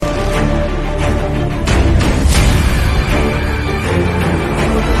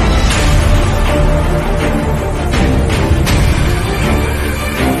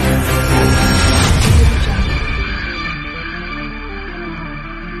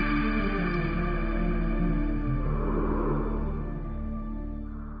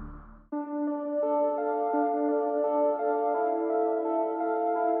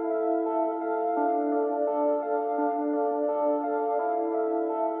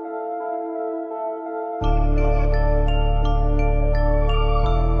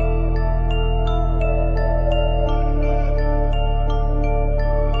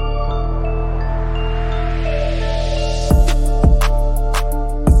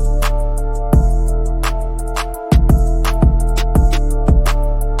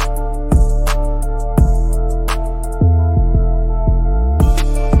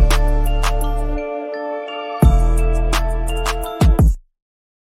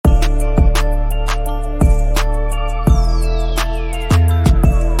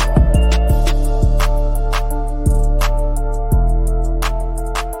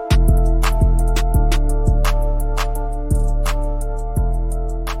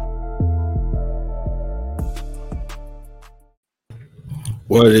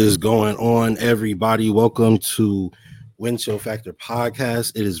What is going on, everybody? Welcome to Win Chill Factor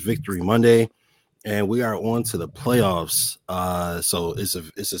Podcast. It is Victory Monday, and we are on to the playoffs. So it's a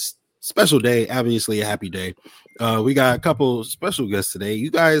special day, obviously a happy day. We got a couple special guests today.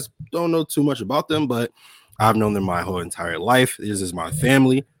 You guys don't know too much about them, but I've known them my whole entire life. This is my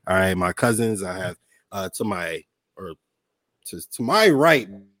family. All right, my cousins. I have to my right,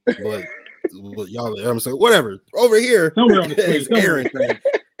 but y'all, I'm saying whatever. Over here is Aaron.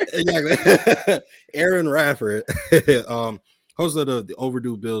 Exactly. Aaron Radford, host of the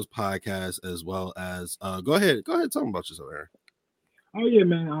Overdue Bills podcast, as well as go ahead, tell them about yourself, Aaron. Oh yeah,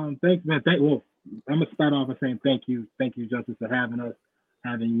 man. Thanks, man. Well, I'm gonna start off by saying thank you, Justice, for having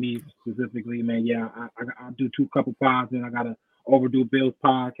me specifically, man. Yeah, I do two couple pods, and I got a Overdue Bills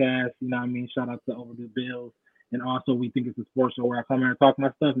podcast. You know what I mean? Shout out to Overdue Bills, and also we think it's a sports show where I come here and talk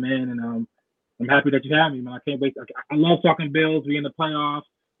my stuff, man. And I'm happy that you have me, man. I can't wait. I love talking Bills. We in the playoffs,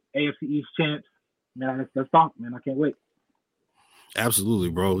 AFC East champs, man. Let's talk, man. I can't wait. Absolutely,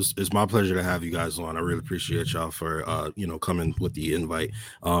 bro. It's my pleasure to have you guys on. I really appreciate y'all for coming with the invite.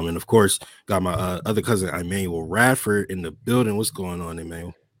 And of course, got my other cousin Emmanuel Radford in the building. What's going on,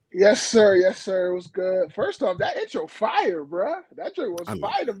 Emmanuel? Yes, sir. It was good. First off, that intro fire, bro. That intro was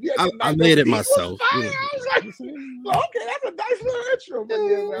fire. I made it myself. I was like, okay, that's a nice little intro. But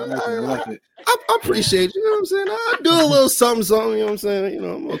yeah, man, I appreciate you. You know what I'm saying? I do a little something. You know what I'm saying? You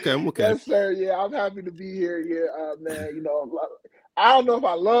know, I'm okay. Yes, sir. Yeah, I'm happy to be here. Yeah, man. You know, I don't know if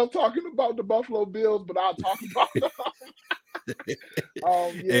I love talking about the Buffalo Bills, but I'll talk about them.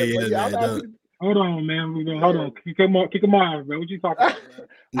 Hold on, man. Hold on. Kick him off, bro. What you talking about, man?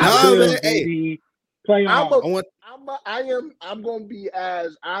 No, man. Hey, I'm gonna be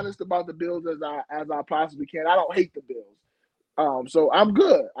as honest about the Bills as I possibly can. I don't hate the Bills. So I'm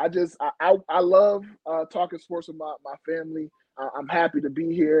good. I love talking sports with my family. I'm happy to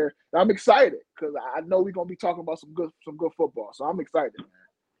be here. I'm excited because I know we're gonna be talking about some good football. So I'm excited, man.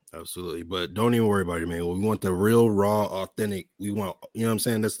 Absolutely, but don't even worry about it, man. We want the real, raw, authentic. We want, you know what I'm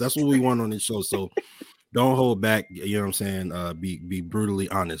saying? That's what we want on this show. So don't hold back. You know what I'm saying? Be brutally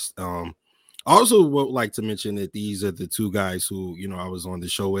honest. I also would like to mention that these are the two guys who, you know, I was on the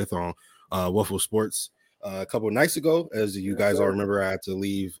show with on Waffle Sports a couple of nights ago. As you guys all remember, I had to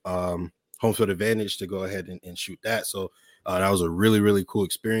leave Home Field Advantage to go ahead and shoot that. So that was a really, really cool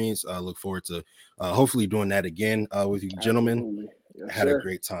experience. I look forward to hopefully doing that again with you gentlemen. Yes, had a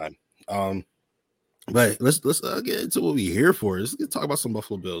great time. But let's get into what we're here for. Let's talk about some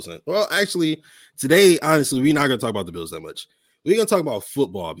Buffalo Bills. Well, actually, today, honestly, we're not going to talk about the Bills that much. We're going to talk about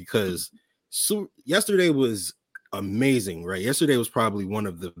football because yesterday was amazing, right? Yesterday was probably one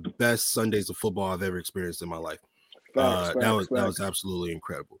of the best Sundays of football I've ever experienced in my life. That was absolutely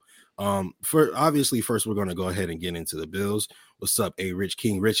incredible. First, we're going to go ahead and get into the Bills. What's up, Rich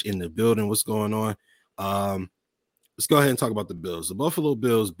King Rich in the building? What's going on? Let's go ahead and talk about the Bills. The Buffalo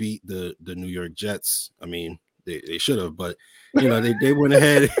Bills beat the New York Jets. I mean, they should have, but you know, they went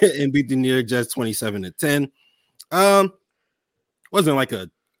ahead and beat the New York Jets 27-10. Wasn't like a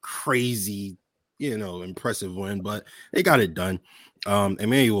crazy, impressive win, but they got it done.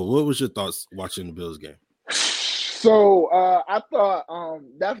 Emmanuel, what was your thoughts watching the Bills game? So I thought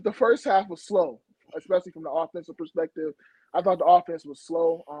that the first half was slow, especially from the offensive perspective. I thought the offense was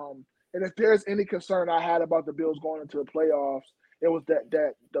slow. And if there's any concern I had about the Bills going into the playoffs, it was that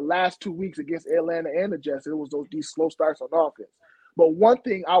the last 2 weeks against Atlanta and the Jets, it was these slow starts on offense. But one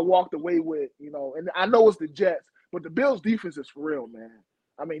thing I walked away with, and I know it's the Jets, but the Bills' defense is for real, man.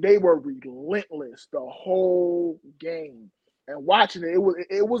 I mean, they were relentless the whole game. And watching it,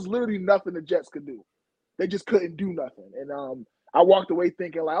 it was literally nothing the Jets could do. They just couldn't do nothing. And I walked away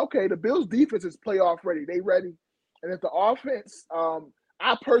thinking, like, okay, the Bills' defense is playoff ready. They ready. And if the offense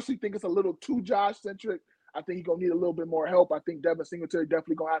I personally think it's a little too Josh-centric. I think he's going to need a little bit more help. I think Devin Singletary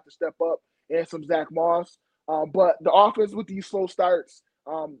definitely going to have to step up and some Zach Moss. But the offense with these slow starts,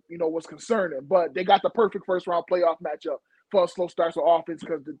 was concerning. But they got the perfect first-round playoff matchup for slow starts on offense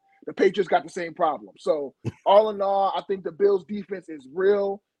because the Patriots got the same problem. So all in all, I think the Bills' defense is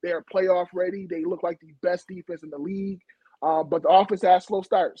real. They're playoff ready. They look like the best defense in the league. But the offense has slow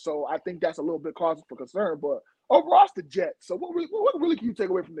starts. So I think that's a little bit cause for concern. But overall, it's the Jets. So what really can you take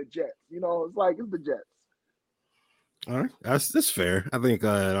away from the Jets? It's the Jets. All right, that's fair. I think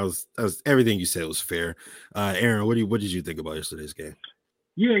that was everything you said was fair. Aaron, what did you think about yesterday's game?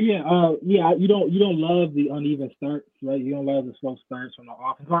 Yeah. You don't love the uneven starts, right? You don't love the slow starts from the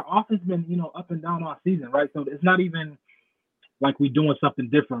offense. Our offense has been up and down all season, right? So it's not even like we're doing something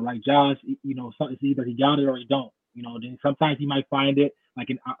different. Like Josh, it's either he got it or he don't. Then sometimes he might find it. Like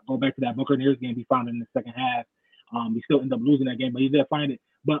go back to that Buccaneers game, he found it in the second half. We still end up losing that game, but he did find it.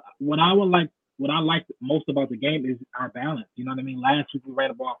 But what I like most about the game is our balance. You know what I mean? Last week we ran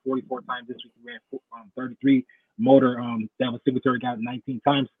the ball 44 times. This week we ran 33. Motor, Devin Singletary got 19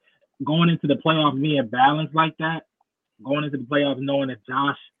 times. Going into the playoffs, being balanced like that, going into the playoffs knowing that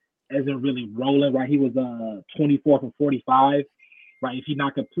Josh isn't really rolling, right? He was 24 for 45, right? If he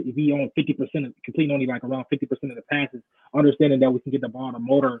on 50%, completing only like around 50% of the passes, understanding that we can get the ball on a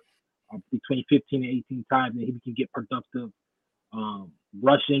Motor between 15 and 18 times, and he can get productive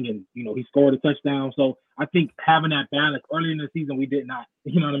rushing, and he scored a touchdown. So I think having that balance early in the season, we did not.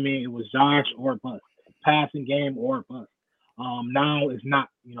 You know what I mean? It was Josh or bust, passing game or bust. Now it's not.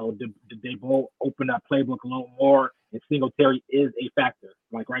 They both open that playbook a little more, and Singletary is a factor.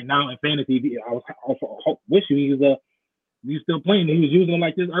 Like right now in fantasy, I was also wishing he was still playing. He was using him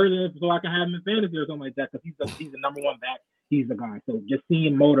like this earlier, so I can have him in fantasy or something like that. Because he's the number one back. He's the guy. So just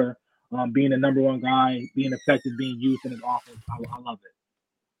seeing Motor being the number one guy, being effective, being used in his offense, I love it.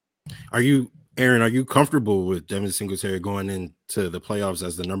 Aaron, are you comfortable with Devin Singletary going into the playoffs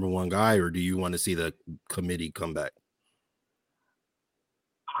as the number one guy, or do you want to see the committee come back?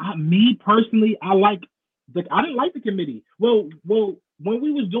 Me personally, I didn't like the committee. Well, when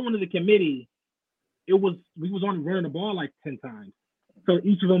we was doing the committee, we was only running the ball like 10 times. So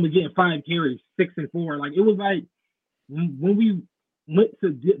each of them was getting 5 carries, 6 and 4. Like it was like when we went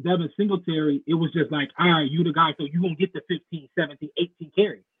to Devin Singletary, it was just like, all right, you the guy, so you're going to get the 15, 17, 18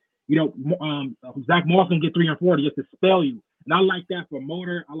 carries. Zach Moss going to get 3 and 4 just to spell you. And I like that for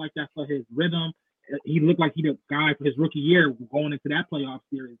Motor. I like that for his rhythm. He looked like he the guy for his rookie year going into that playoff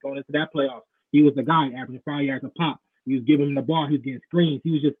series, going into that playoff. He was the guy averaging 5 yards a pop. He was giving him the ball. He was getting screens.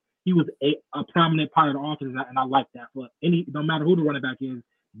 He was a prominent part of the offense, and I like that. For no matter who the running back is,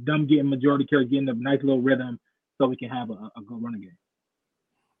 them getting majority carries, getting a nice little rhythm so we can have a good running game.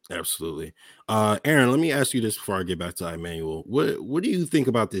 Absolutely. Aaron, let me ask you this before I get back to Emmanuel. What do you think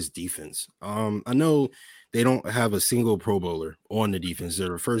about this defense? I know they don't have a single Pro Bowler on the defense. They're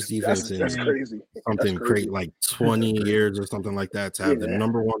the first defense that's crazy. Something crazy, like 20 years or something like that, to have the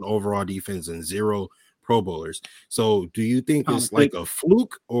number one overall defense and 0 Pro Bowlers. So do you think it's like a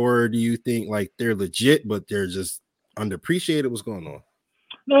fluke, or do you think like they're legit, but they're just underappreciated? What's going on?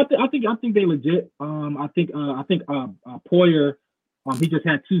 No, I think they legit. I think Poyer, he just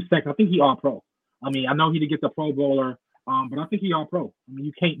had 2 sacks. I think he all pro. I mean, I know he didn't get the Pro Bowler, but I think he all pro. I mean,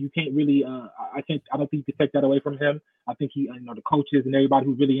 you can't really. I don't think you can take that away from him. I think he, the coaches and everybody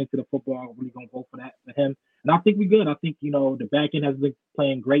who's really into the football are really gonna vote for him. And I think we're good. I think the back end has been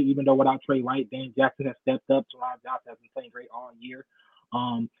playing great, even though without Trey White, Dan Jackson has stepped up. Teron Johnson has been playing great all year.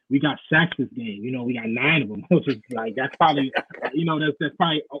 We got sacks this game. We got 9 of them, which is like that's probably that's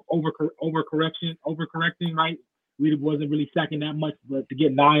probably overcorrecting, right? We wasn't really sacking that much, but to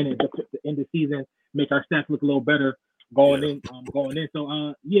get 9 at the end of the season, make our stats look a little better going in.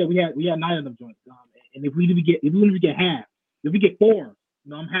 So we had 9 of them joints. And if we get half, if we get 4,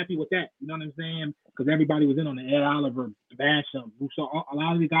 I'm happy with that. You know what I'm saying? Because everybody was in on it. Ed Oliver, Basham, so a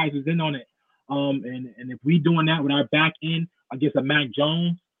lot of the guys was in on it. And if we doing that with our back end against a Mac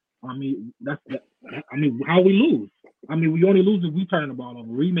Jones, how we lose? I mean, we only lose if we turn the ball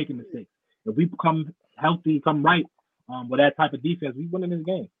over, we making mistakes. If we come healthy, come right with that type of defense, we win in this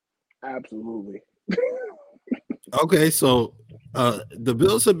game. Absolutely. Okay, so the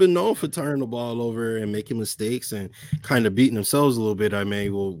Bills have been known for turning the ball over and making mistakes and kind of beating themselves a little bit.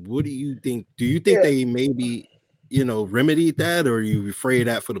 What do you think? Do you think they maybe, remedied that, or are you afraid of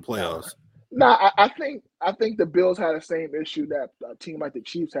that for the playoffs? No, I think the Bills had the same issue that a team like the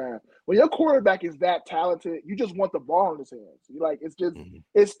Chiefs have. When your quarterback is that talented, you just want the ball in his hands.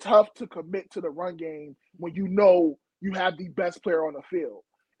 It's tough to commit to the run game when you have the best player on the field.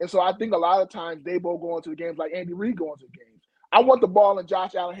 And so I think a lot of times they both go into the games like Andy Reid going to the games. I want the ball in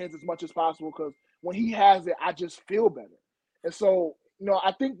Josh Allen's hands as much as possible because when he has it, I just feel better. And so,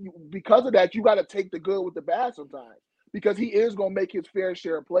 I think because of that, you got to take the good with the bad sometimes. Because he is going to make his fair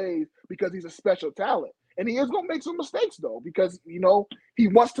share of plays because he's a special talent. And he is going to make some mistakes, though, because, he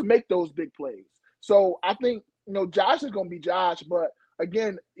wants to make those big plays. So I think, Josh is going to be Josh. But,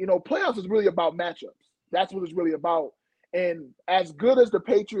 again, playoffs is really about matchups. That's what it's really about. And as good as the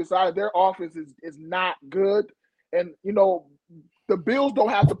Patriots are, their offense is not good. And, the Bills don't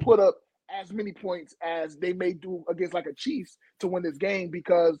have to put up as many points as they may do against like a Chiefs to win this game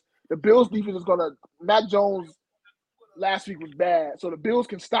because the Bills defense is going to – Mac Jones – last week was bad, so the Bills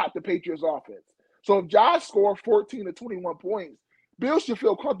can stop the Patriots offense. So if Josh scored 14 to 21 points, Bills should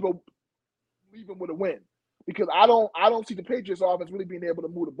feel comfortable leaving with a win because I don't see the Patriots offense really being able to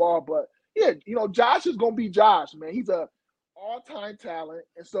move the ball. But yeah, Josh is gonna be Josh, man. He's a all-time talent,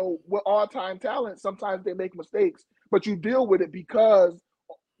 and so with all-time talent, sometimes they make mistakes, but you deal with it because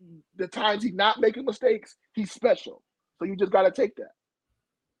the times he's not making mistakes, he's special. So you just got to take that.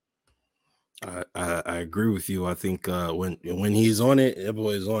 I agree with you. I think when he's on it,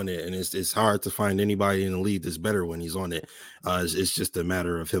 everybody is on it, and it's hard to find anybody in the league that's better when he's on it. It's just a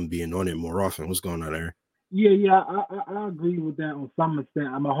matter of him being on it more often. What's going on there? Yeah, I agree with that on some extent.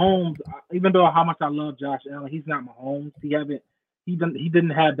 Mahomes, even though how much I love Josh Allen, he's not Mahomes. He didn't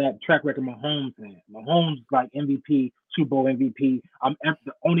have that track record Mahomes had. Mahomes like MVP, Super Bowl MVP.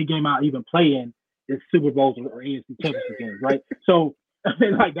 The only game I even play in is Super Bowls or AFC Championship games, right? So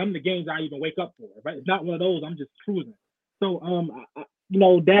like them the games I even wake up for. Right? It's not one of those. I'm just cruising. So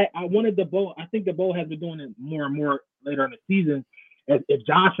that I wanted the Bo. I think the Bo has been doing it more and more later in the season. If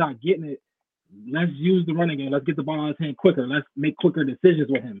Josh not getting it, let's use the running game. Let's get the ball out of his hand quicker. Let's make quicker decisions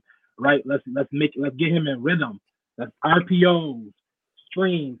with him. Right? Let's get him in rhythm. That's RPOs,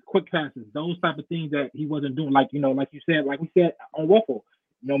 streams, quick passes, those type of things that he wasn't doing. Like we said on Waffle,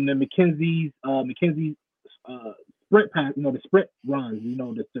 the McKenzie's sprint pass, the sprint runs,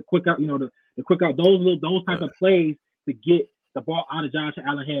 the quick out, the quick out, those type of plays to get the ball out of Josh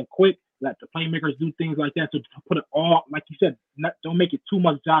Allen's hand quick. Let the playmakers do things like that to put it all, like you said, don't make it too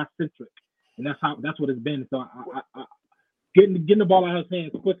much Josh centric, and that's what it's been. So I getting the ball out of his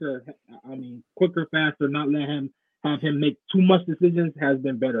hands quicker. Quicker, faster, not let him have him make too much decisions has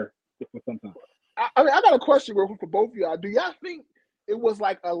been better for some time. I got a question real quick for both of y'all. Do y'all think it was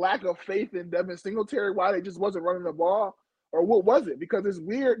like a lack of faith in Devin Singletary why they just wasn't running the ball, or what was it? Because it's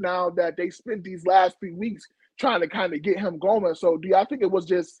weird now that they spent these last 3 weeks trying to kind of get him going. So do y'all think it was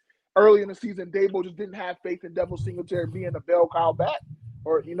just early in the season Dabo just didn't have faith in Devin Singletary being a bell cow back,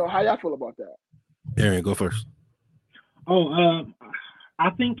 or how y'all feel about that? Aaron, go first. I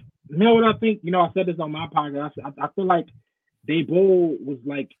think, what I think, I said this on my podcast. I feel like Dabo was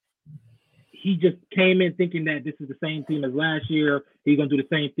like, he just came in thinking that this is the same team as last year. He's gonna do the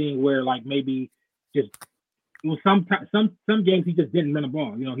same thing where like maybe just it was some games he just didn't run the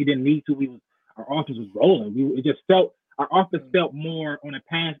ball. He didn't need to. Our offense was rolling. It just felt our offense felt more on a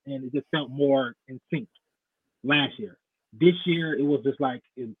pass, and it just felt more in sync last year. This year it was just like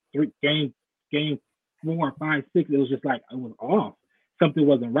in game 4, 5, 6. It was just like it was off. Something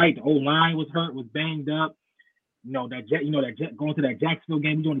wasn't right. The old line was hurt, was banged up. That Jet going to that Jacksonville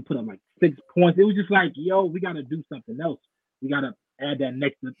game, we only put up like 6 points. It was just like, we got to do something else. We got to add that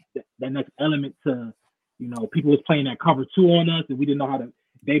next element to, people was playing that cover 2 on us, and Dabo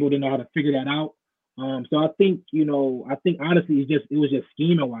didn't know how to figure that out. So I think honestly, it was just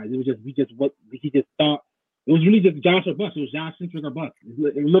scheming wise. It was just he just thought it was really just Josh or bust. It was Josh centric or bust. It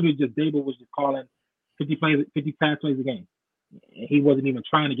was literally just Dabo was just calling 50 pass plays a game. He wasn't even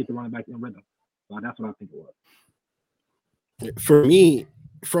trying to get the running back in rhythm. So that's what I think it was. For me,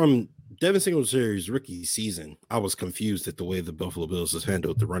 from Devin Singletary's rookie season, I was confused at the way the Buffalo Bills has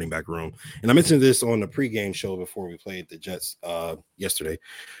handled the running back room. And I mentioned this on the pregame show before we played the Jets yesterday.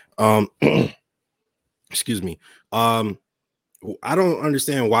 Excuse me. I don't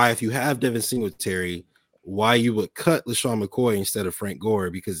understand why, if you have Devin Singletary, why you would cut LaShawn McCoy instead of Frank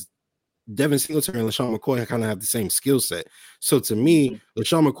Gore, because Devin Singletary and LaShawn McCoy kind of have the same skill set. So to me,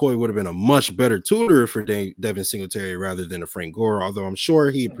 LaShawn McCoy would have been a much better tutor for Devin Singletary rather than a Frank Gore, although I'm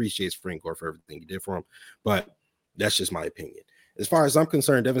sure he appreciates Frank Gore for everything he did for him. But that's just my opinion. As far as I'm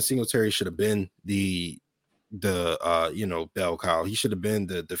concerned, Devin Singletary should have been the bell cow. He should have been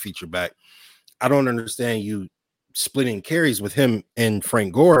the feature back. I don't understand you splitting carries with him and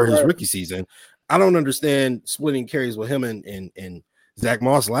Frank Gore his rookie season. I don't understand splitting carries with him and Zach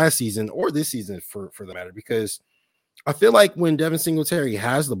Moss last season or this season for the matter, because I feel like when Devin Singletary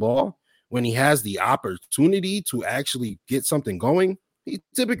has the ball, when he has the opportunity to actually get something going, he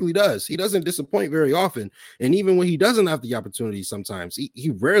typically does. He doesn't disappoint very often. And even when he doesn't have the opportunity, sometimes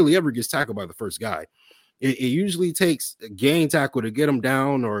he rarely ever gets tackled by the first guy. It usually takes a gang tackle to get him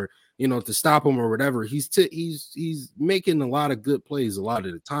down or, to stop him or whatever. He's making a lot of good plays a lot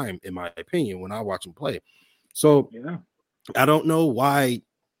of the time, in my opinion, when I watch him play. So yeah. I don't know why,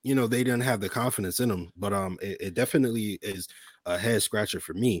 they didn't have the confidence in him, but it definitely is a head scratcher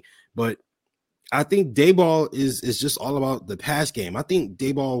for me. But I think Daboll is just all about the pass game. I think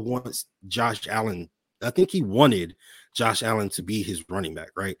Daboll wants Josh Allen. I think he wanted Josh Allen to be his running back,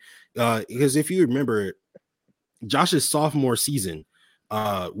 right? Because if you remember, Josh's sophomore season,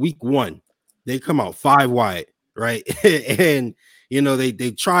 week 1, they come out 5 wide, right? And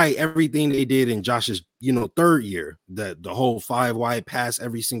they try everything they did in Josh's, third year, the whole 5 wide pass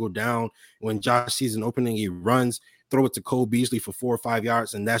every single down. When Josh sees an opening, he runs, throw it to Cole Beasley for 4 or 5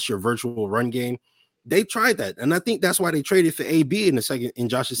 yards, and that's your virtual run game. They tried that, and I think that's why they traded for AB in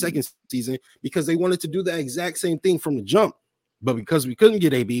Josh's second season, because they wanted to do the exact same thing from the jump. But because we couldn't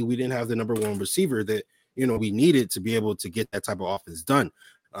get AB, we didn't have the number one receiver that we needed to be able to get that type of offense done.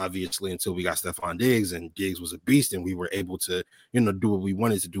 Obviously, until we got Stephon Diggs, and Diggs was a beast, and we were able to do what we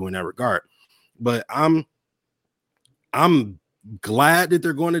wanted to do in that regard. But I'm glad that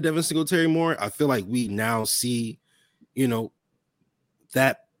they're going to Devin Singletary more. I feel like we now see,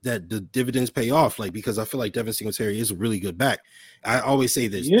 that the dividends pay off, because I feel like Devin Singletary is a really good back. I always say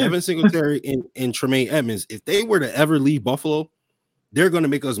this: Devin Singletary and Tremaine Edmonds, if they were to ever leave Buffalo, they're going to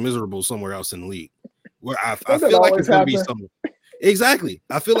make us miserable somewhere else in the league. Where I feel like it's going to be somewhere. Exactly.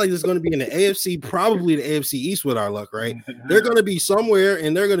 I feel like it's going to be in the AFC, probably the AFC East with our luck, right? They're going to be somewhere,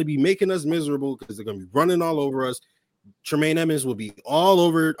 and they're going to be making us miserable because they're going to be running all over us. Tremaine Edmonds will be all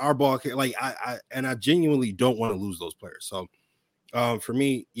over our ball. I genuinely don't want to lose those players. So, for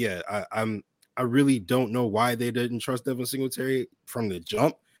me, I really don't know why they didn't trust Devin Singletary from the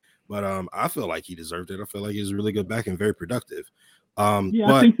jump, but I feel like he deserved it. I feel like he's really good back and very productive. I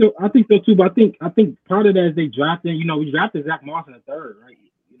think so. I think so too. But I think part of that is they drafted. We drafted Zach Moss in the third, right?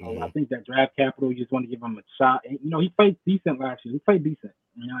 I think that draft capital, you just want to give him a shot. And he played decent last year. He played decent.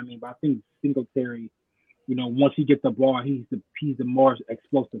 You know what I mean? But I think Singletary, once he gets the ball, he's the more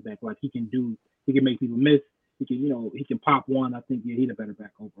explosive back. Like he can make people miss. He can pop one. I think he's a better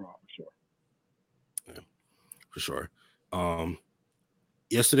back overall for sure. Yeah, for sure.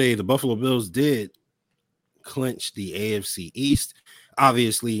 Yesterday the Buffalo Bills did clinch the AFC East.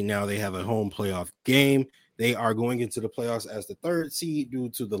 Obviously, now they have a home playoff game. They are going into the playoffs as the third seed due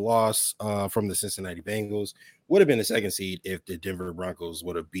to the loss from the Cincinnati Bengals. Would have been the second seed if the Denver Broncos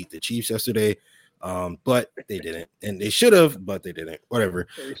would have beat the Chiefs yesterday. But they didn't, and they should have, but they didn't. Whatever.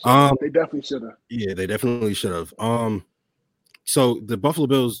 They definitely should have. Yeah, they definitely should have. So the Buffalo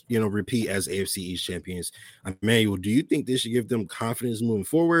Bills, repeat as AFC East champions. Emmanuel, do you think this should give them confidence moving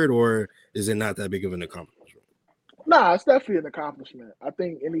forward, or is it not that big of an accomplishment? Nah, it's definitely an accomplishment. I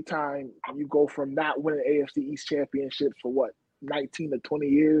think anytime you go from not winning AFC East championships for 19 to 20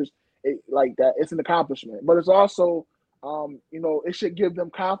 years, like that, it's an accomplishment. But it's also, it should give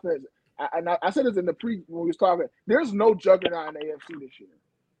them confidence. I said this in the when we was talking. There's no juggernaut in the AFC this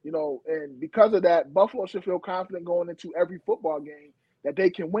year, and because of that, Buffalo should feel confident going into every football game that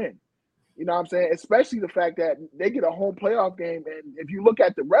they can win. You know what I'm saying? Especially the fact that they get a home playoff game, and if you look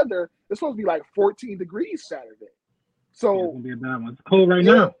at the weather, it's supposed to be like 14 degrees Saturday. So it's gonna be a bad one. It's cold right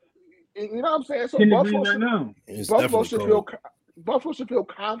now. You know what I'm saying? So 10 degrees right now. Buffalo should feel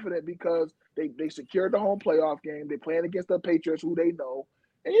confident because they secured the home playoff game. They're playing against the Patriots, who they know.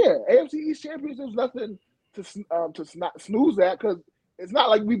 And AFC East championship is nothing to snooze at, because it's not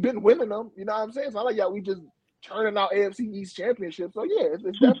like we've been winning them. You know what I'm saying? It's not like we just turning out AFC East championships. So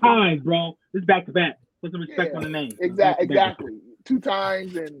it's two times, bro. It's back to back. Put some respect on the name. Exactly. 2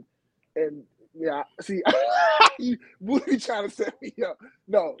 times and yeah. See, you really trying to set me up.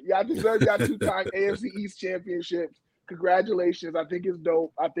 No, y'all deserve y'all 2-time AFC East championships. Congratulations. I think it's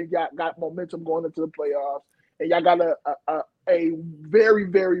dope. I think y'all got momentum going into the playoffs, and y'all got a very,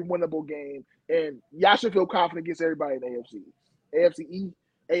 very winnable game. And y'all should feel confident against everybody in the AFC. AFC East,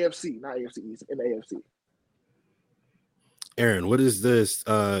 AFC, not AFC East, in the AFC. Aaron, what does this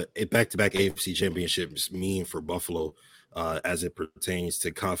back-to-back AFC championships mean for Buffalo as it pertains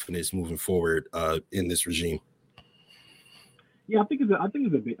to confidence moving forward in this regime? Yeah, I think it's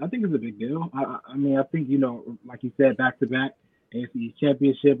a big deal. I mean, I think like you said, back-to-back AFC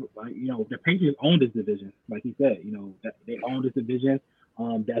championship. The Patriots own this division, like you said. That they own this division.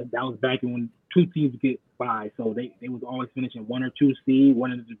 That was back when 2 teams get by, so they was always finishing 1 or 2 seed,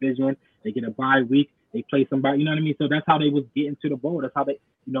 one in the division. They get a bye week. They play somebody, you know what I mean? So that's how they was getting to the bowl. That's how they,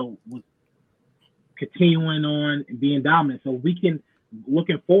 was continuing on and being dominant. So we can project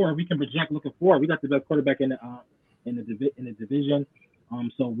looking forward. We got the best quarterback in the division.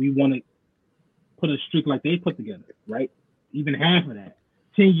 So we want to put a streak like they put together, right? Even half of that,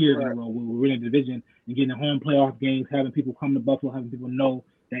 10 years in a row, we're winning the division and getting the home playoff games, having people come to Buffalo, having people know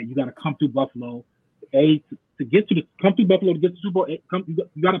that you got to come through Buffalo. To get to the Super Bowl,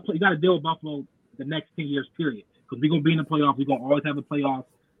 you got to deal with Buffalo the next 10 years period, because we're gonna be in the playoffs. We're gonna always have a playoff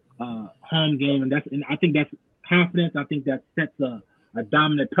home game, and I think that's confidence. I think that sets a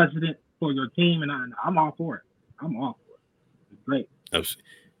dominant precedent for your team, and I'm all for it. It's great.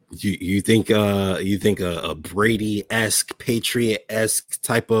 You think a Brady-esque, Patriot-esque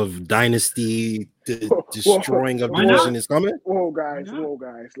type of dynasty destroying a division is coming? Whoa, guys,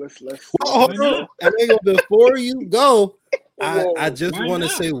 let's. Hold on. Before you go, I just want to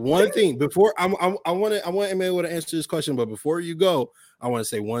say one thing before I want Emmanuel to answer this question, but before you go, I want to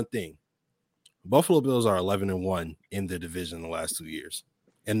say one thing. Buffalo Bills are 11-1 in the division the last 2 years.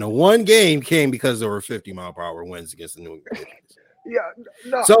 And the one game came because there were 50-mile-per-hour winds against the New England Patriots. Yeah,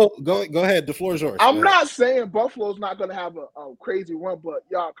 no. So go ahead. The floor is yours. I'm not saying Buffalo's not going to have a crazy run, but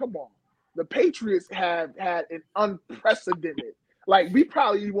y'all, come on. The Patriots have had an unprecedented, like we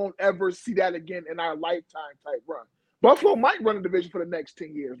probably won't ever see that again in our lifetime type run. Buffalo might run a division for the next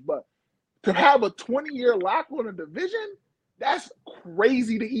 10 years, but to have a 20-year lock on a division, that's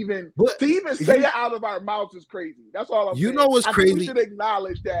crazy to even say it out of our mouths is crazy. That's all I'm saying. You know what's crazy? We should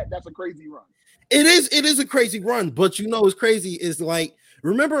acknowledge that that's a crazy run. It is a crazy run, but you know what's crazy is like,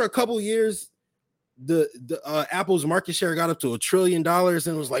 remember a couple years the Apple's market share got up to $1 trillion and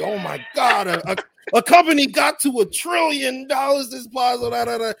it was like, oh my God, a company got to $1 trillion this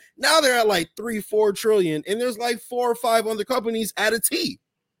plaza. Now they're at like 3-4 trillion, and there's like 4 or 5 other companies at a T.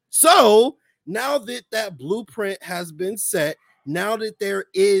 So now that blueprint has been set, now that there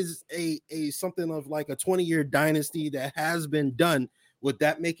is a something of like a 20-year dynasty that has been done, would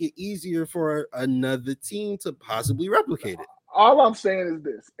that make it easier for another team to possibly replicate it? All I'm saying is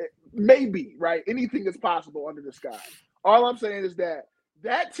this. Maybe, right? Anything is possible under the sky. All I'm saying is that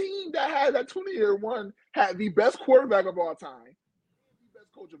team that had that 20-year run had the best quarterback of all time, the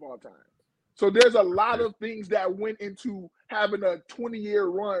best coach of all time. So there's a lot of things that went into having a 20-year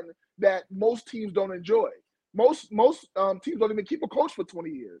run that most teams don't enjoy. Most teams don't even keep a coach for 20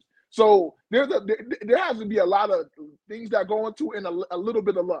 years. So there has to be a lot of things that go into and a little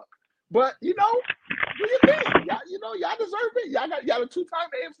bit of luck. But do your thing. Y'all deserve it. Y'all got a 2-time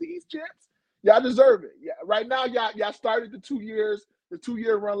AFC East champs. Y'all deserve it. Yeah. Right now, y'all started the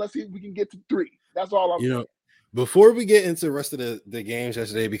 2-year run. Let's see if we can get to 3. That's all I'm saying. Before we get into the rest of the games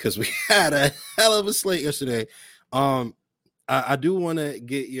yesterday, because we had a hell of a slate yesterday, I do want to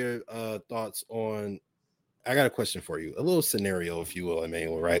get your thoughts on. I got a question for you, a little scenario, if you will,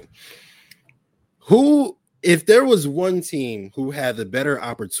 Emmanuel, right? If there was one team who had the better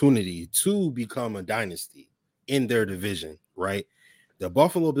opportunity to become a dynasty in their division, right? The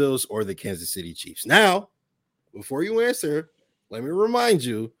Buffalo Bills or the Kansas City Chiefs. Now, before you answer, let me remind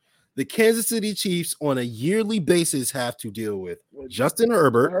you, the Kansas City Chiefs on a yearly basis have to deal with Justin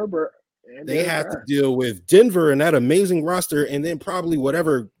Herbert. They have to deal with Denver and that amazing roster, and then probably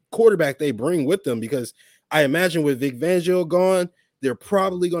whatever quarterback they bring with them, because I imagine with Vic Fangio gone, they're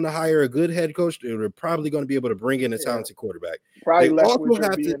probably going to hire a good head coach. They're probably going to be able to bring in a talented quarterback. Probably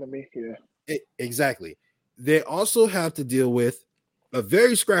Exactly. They also have to deal with a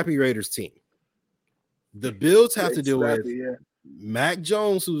very scrappy Raiders team. The Bills have to deal with Mac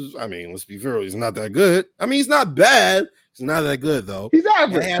Jones, who's, let's be fair, he's not that good. He's not bad. He's not that good, though. He's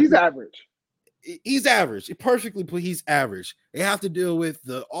average. He's average. Perfectly put, he's average. They have to deal with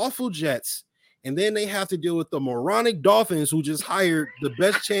the awful Jets. And then they have to deal with the moronic Dolphins, who just hired the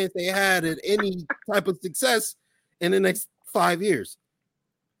best chance they had at any type of success in the next 5 years.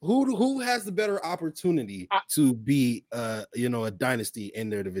 Who has the better opportunity to be, a dynasty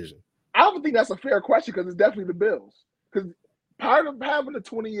in their division? I don't think that's a fair question, because it's definitely the Bills. Because part of having a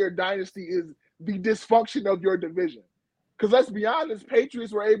 20-year dynasty is the dysfunction of your division. Because let's be honest,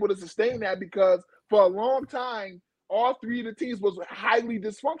 Patriots were able to sustain that because for a long time, all 3 of the teams was highly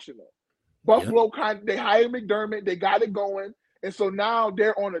dysfunctional. Buffalo they hired McDermott, they got it going, and so now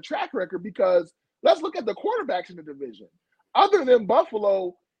they're on a track record, because let's look at the quarterbacks in the division. Other than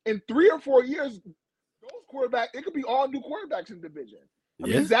Buffalo, in 3 or 4 years, those quarterbacks, it could be all new quarterbacks in the division.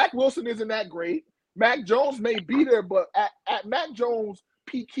 Zach Wilson isn't that great. Mac Jones may be there, but at Mac Jones'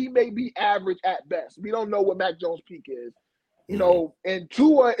 peak, he may be average at best. We don't know what Mac Jones' peak is, and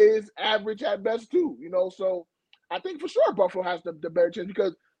Tua is average at best too, so I think for sure Buffalo has the better chance,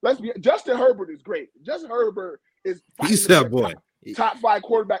 because Justin Herbert is great. Justin Herbert is he's that boy. Top 5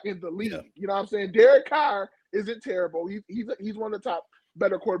 quarterback in the league. Yeah. You know what I'm saying? Derek Carr isn't terrible. He's one of the top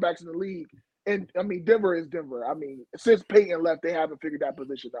better quarterbacks in the league. And Denver is Denver. Since Peyton left, they haven't figured that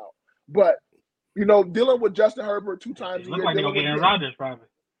position out. But dealing with Justin Herbert 2 times a year. Like they're gonna get Aaron Rodgers probably.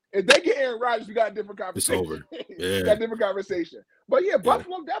 If they get Aaron Rodgers, we got a different conversation. It's over. Yeah. We got a different conversation. But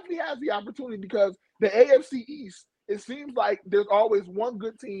Buffalo definitely has the opportunity, because the AFC East, it seems like there's always one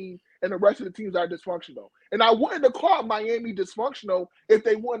good team and the rest of the teams are dysfunctional. And I wouldn't have called Miami dysfunctional if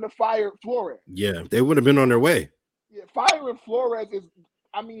they wouldn't have fired Flores. Yeah, they would have been on their way. Yeah, firing Flores is,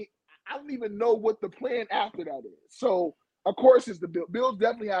 I don't even know what the plan after that is. So, of course, it's the Bills. Bills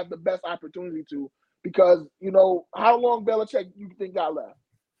definitely have the best opportunity to, because, how long Belichick you think got left?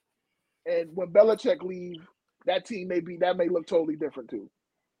 And when Belichick leaves, that team that may look totally different too.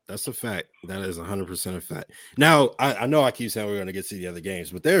 That's a fact. That is 100% a fact. Now, I know I keep saying we're going to get to the other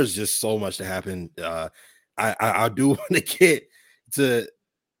games, but there's just so much to happen. I do want to get to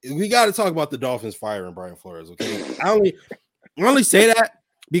we got to talk about the Dolphins firing Brian Flores. Okay, I only say that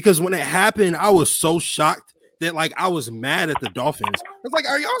because when it happened, I was so shocked that like I was mad at the Dolphins. I was like,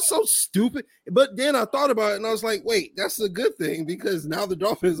 "Are y'all so stupid?" But then I thought about it and I was like, "Wait, that's a good thing because now the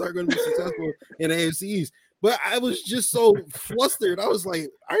Dolphins are going to be successful in the AFC East." But I was just so flustered. I was like,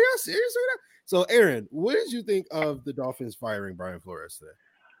 "Are y'all serious right now?" So, Aaron, what did you think of the Dolphins firing Brian Flores today?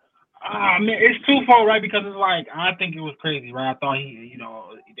 I mean, it's twofold, right? Because it's like I think it was crazy, right? I thought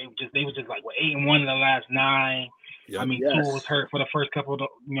they was just like 8-1 in the last 9. Yep. I mean, Yes. Tua was hurt for the first couple of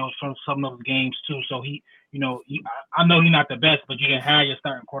some of those games too. So I know he's not the best, but you didn't have your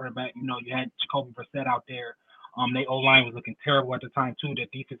starting quarterback. You had Jacoby Brissett out there. Their O-line was looking terrible at the time too. The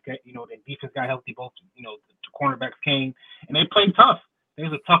defense got healthy. Both the cornerbacks came and they played tough. They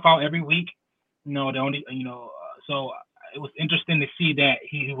was a tough out every week. So it was interesting to see that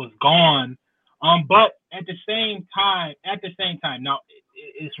he was gone. But at the same time, now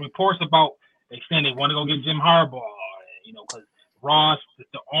it's reports about they saying they want to go get Jim Harbaugh, because Ross,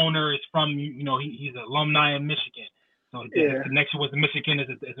 the owner, is from, he's an alumni in Michigan. So the connection with Michigan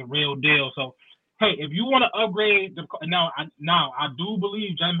is a real deal. So, hey, if you want to upgrade, now I do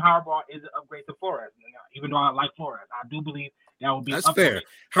believe Jim Harbaugh is an upgrade to Flores. Even though I like Flores, I do believe that would be. That's fair.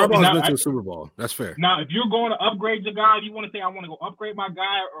 Harbaugh's been to the Super Bowl. That's fair. Now, if you're going to upgrade your guy, if you want to say I want to go upgrade my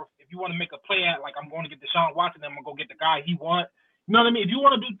guy, or if you want to make a play at like I'm going to get Deshaun Watson, I'm gonna go get the guy he wants. You know what I mean? If you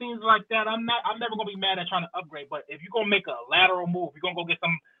want to do things like that, I'm never gonna be mad at trying to upgrade. But if you're gonna make a lateral move, you're gonna go get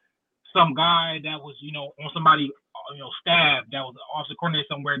some guy that was on somebody staff that was an offensive coordinator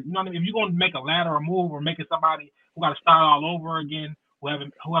somewhere. You know what I mean? If you're gonna make a lateral move or making somebody who got to start all over again, who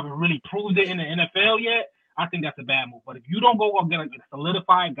haven't really proved it in the NFL yet, I think that's a bad move. But if you don't go get a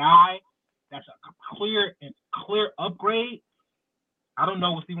solidified guy, that's a clear upgrade. I don't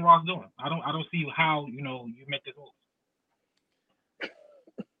know what Stephen Ross is doing. I don't see how you make this move.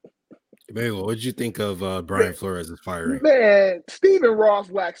 Bagel, what did you think of Brian Flores' firing? Man, Stephen Ross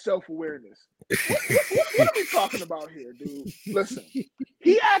lacks self-awareness. What are we talking about here, dude? Listen,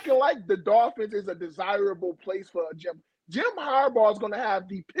 he acting like the Dolphins is a desirable place for a Jim. Jim Harbaugh is going to have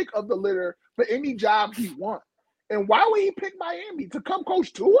the pick of the litter for any job he wants. And why would he pick Miami to come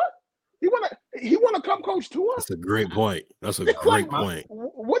coach Tua? He want to come coach Tua? That's a great point. That's a great point.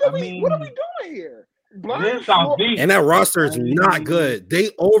 What are we doing here? And that roster is not good. They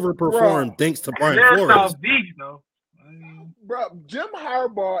overperformed thanks to Brian Flores. Bro, Jim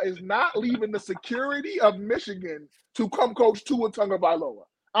Harbaugh is not leaving the security of Michigan to come coach Tua Tagovailoa.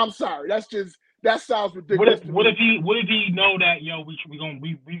 I'm sorry, that sounds ridiculous. What if he know that we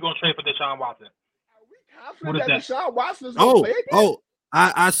gonna trade for Deshaun Watson? Are we confident that Deshaun Watson is gonna play again?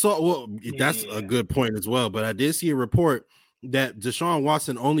 I saw. Well, that's a good point as well. But I did see a report that Deshaun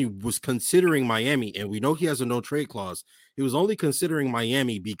Watson only was considering Miami, and we know he has a no trade clause. He was only considering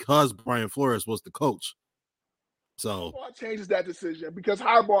Miami because Brian Flores was the coach. So Harbaugh changes that decision because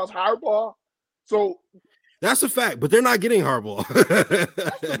Harbaugh's Harbaugh. So that's a fact, but they're not getting Harbaugh.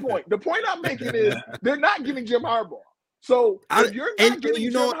 That's the point. The point I'm making is they're not getting Jim Harbaugh. So if you're not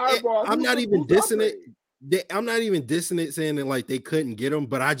getting Jim Harbaugh, I'm not even dissing it. I'm not even dissing it, saying that like they couldn't get him,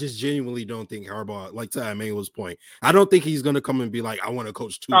 but I just genuinely don't think Harbaugh, like to Emmanuel's point, I don't think he's gonna come and be like, I want to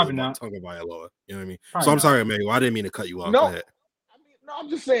coach Tua Tagovailoa. You know what I mean? Probably so I'm sorry, Emmanuel. I didn't mean to cut you off. No, I'm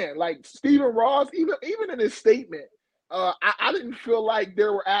just saying, like Stephen Ross, even in his statement, I didn't feel like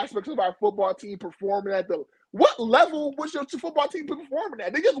there were aspects of our football team performing at what level was your football team performing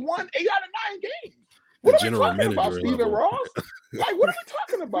at? They just won 8 out of 9 games. What are we talking about, Stephen Ross? Like, what are we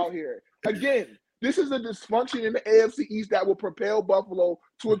talking about here? Again, this is a dysfunction in the AFC East that will propel Buffalo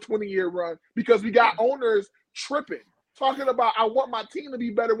to a 20-year run because we got owners tripping, talking about I want my team to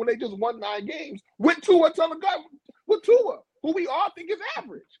be better when they just won 9 games with Tua with Tua, who we all think is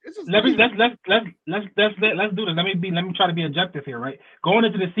average. It's just let's do this. Let me try to be objective here, right? Going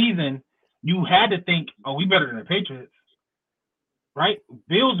into the season, you had to think, we better than the Patriots, right?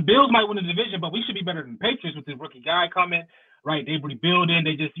 Bills might win the division, but we should be better than the Patriots with this rookie guy coming. Right, they rebuilding.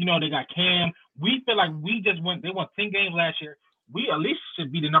 They just, they got Cam. We feel like they won 10 games last year. We at least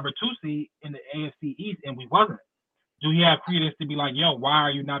should be the number 2 seed in the AFC East, and we wasn't. Do we have credence to be like, why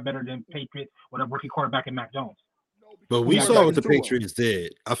are you not better than Patriots with a rookie quarterback in Mac Jones? But we saw what the Patriots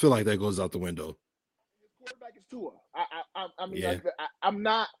did. I feel like that goes out the window. Quarterback is Tua. I mean, I'm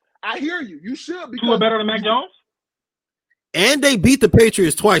not. I hear you. You should be Tua better than Mac Jones. And they beat the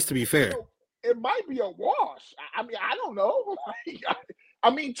Patriots twice. To be fair. It might be a wash. I mean, I don't know. I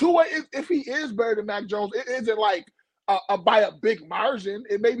mean, Tua, if he is better than Mac Jones, it isn't like by a big margin.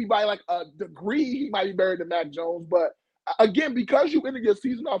 It may be by like a degree he might be better than Mac Jones. But again, because you ended your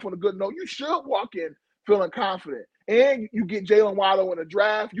season off on a good note, you should walk in feeling confident. and you get Jalen Waddle in a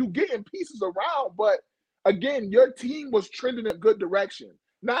draft. You getting pieces around, but again, your team was trending in a good direction.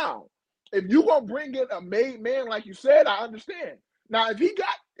 Now, if you gonna bring in a made man, like you said, I understand. Now,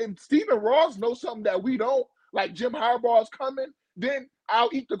 if Stephen Ross knows something that we don't, like Jim Harbaugh's coming, then I'll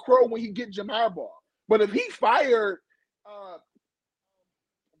eat the crow when he get Jim Harbaugh. But if he fired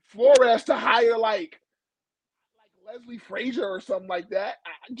Flores to hire like Leslie Frazier or something like that,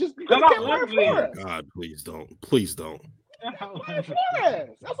 just because he can't fire Flores. God, please don't. Flores.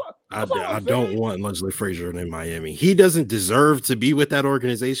 I don't want Leslie Frazier in Miami. He doesn't deserve to be with that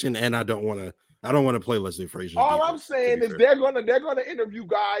organization, and I don't want to play Leslie Frazier. All I'm saying is they're gonna interview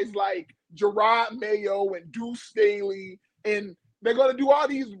guys like Gerard Mayo and Deuce Staley, and they're gonna do all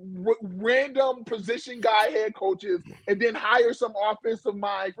these random position guy head coaches, and then hire some offensive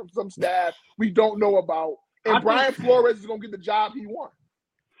mind from some staff we don't know about. And Brian Flores is gonna get the job he wants.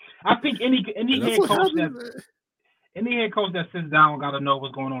 I think any head coach that sits down got to know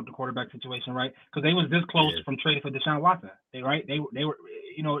what's going on with the quarterback situation, right? Because they was this close from trading for Deshaun Watson. They were,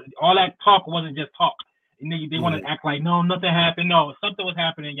 all that talk wasn't just talk. And they want to act like no, nothing happened. No, something was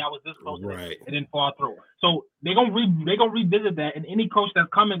happening. Y'all was this close, right? It didn't fall through. So they're gonna revisit that, and any coach that's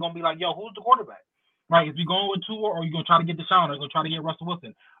coming gonna be like, yo, who's the quarterback? Right? Is you going with Tua, or you gonna try to get Deshaun, or you gonna try to get Russell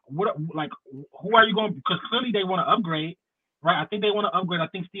Wilson? Who are you going? Because clearly they want to upgrade, right? I think they want to upgrade. I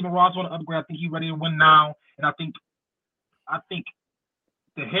think Stephen Ross want to upgrade. I think he's ready to win now, and I think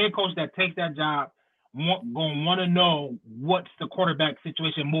the head coach that takes that job gonna want to know what's the quarterback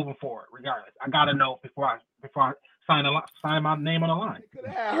situation moving forward. Regardless, I gotta know before I sign my name on the line. They could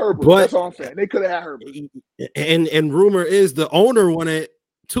have had Herbert. That's all I'm saying. They could have had Herbert. And rumor is the owner wanted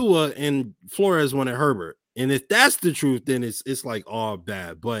Tua and Flores wanted Herbert. And if that's the truth, then it's like all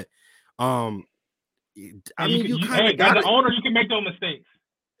bad. But I mean, you kind of got the owner. You can make those mistakes.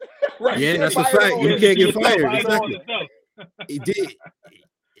 Right. Yeah, that's a fact. You can't get fired. Exactly.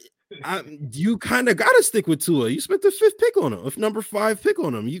 You kind of got to stick with Tua. You spent the 5th pick on him, if number 5 pick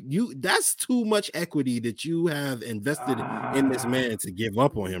on him. You that's too much equity that you have invested in this man to give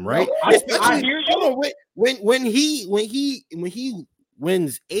up on him, right? I hear you. When he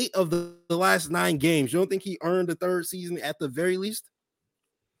wins 8 of the last 9 games, you don't think he earned the 3rd season at the very least?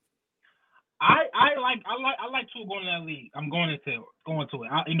 I like Tua going to that league. I'm going to it.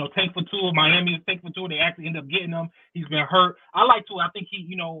 Tank for Tua. Miami is tank for Tua. They actually end up getting him. He's been hurt. I like Tua. I think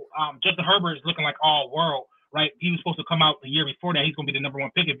Justin Herbert is looking like all world, right? He was supposed to come out the year before that. He's going to be the number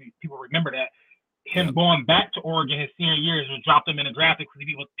 1 pick if people remember that. Him going back to Oregon his senior year was dropped him in the draft because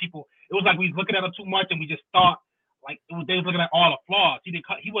people. It was like we was looking at him too much and we just thought they was looking at all the flaws.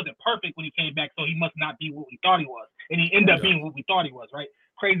 He wasn't perfect when he came back, so he must not be what we thought he was, and he ended up being what we thought he was, right?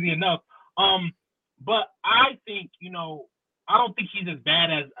 Crazy enough. But I think, I don't think he's as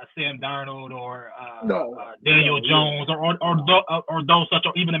bad as Sam Darnold or Daniel Jones or those such,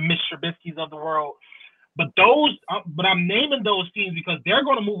 or even the Mitch Trubisky's of the world. But I'm naming those teams because they're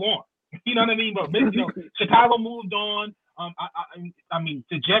going to move on. You know what I mean? But Chicago moved on. I mean,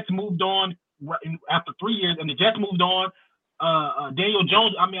 the Jets moved on after 3 years, and the Jets moved on. Daniel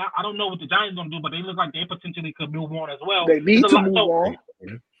Jones. I mean, I don't know what the Giants are going to do, but they look like they potentially could move on as well. They need to move on.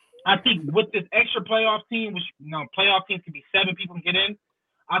 I think with this extra playoff team, which playoff teams can be 7 people can get in.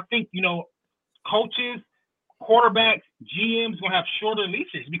 I think coaches, quarterbacks, GMs gonna have shorter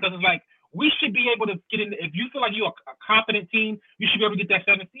leashes because it's like we should be able to get in. If you feel like you're a confident team, you should be able to get that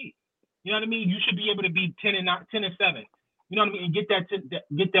 7th seed. You know what I mean? You should be able to be 10 and 7. You know what I mean? And get that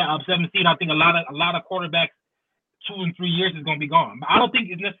 7th seed. I think a lot of quarterbacks 2 and 3 years is going to be gone. But I don't think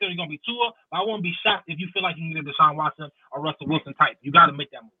it's necessarily going to be Tua. But I won't be shocked if you feel like you can get a Deshaun Watson or Russell Wilson type. You got to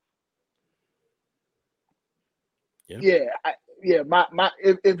make that move.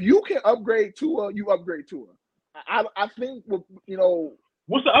 If you can upgrade Tua, you upgrade Tua. I think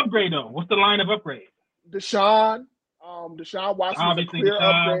What's the upgrade though? What's the line of upgrade? Deshaun Watson is a clear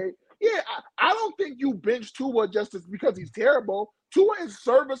upgrade. Yeah, I don't think you bench Tua just because he's terrible. Tua is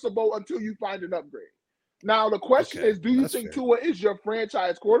serviceable until you find an upgrade. Now the question is, do you think Tua is your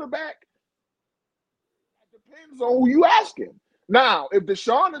franchise quarterback? It depends on who you ask him. Now, if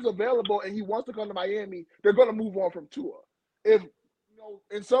Deshaun is available and he wants to come to Miami, they're going to move on from Tua. If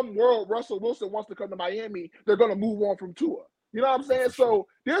in some world Russell Wilson wants to come to Miami, they're going to move on from Tua. You know what I'm saying? So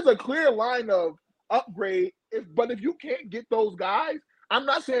there's a clear line of upgrade. But if you can't get those guys, I'm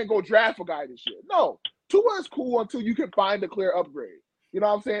not saying go draft a guy this year. No, Tua is cool until you can find a clear upgrade. You know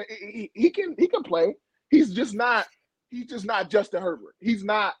what I'm saying? He can play. He's just not Justin Herbert. He's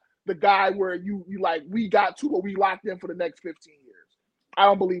not the guy where you like, we got Tua, we locked in for the next 15 years. I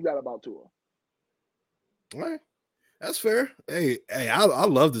don't believe that about Tua. All right. That's fair. Hey, I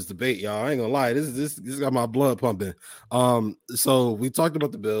love this debate, y'all. I ain't gonna lie. This got my blood pumping. So we talked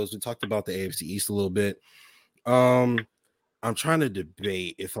about the Bills. We talked about the AFC East a little bit. I'm trying to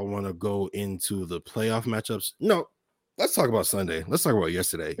debate if I want to go into the playoff matchups. No, let's talk about Sunday. Let's talk about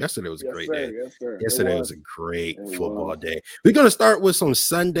yesterday. Yesterday was a great day. Yes, sir. Yesterday was a great football day. We're gonna start with some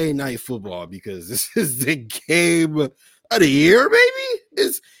Sunday night football because this is the game of the year, baby.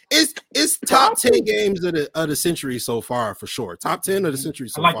 It's top 10 games of the century so far for sure. Top 10 of the century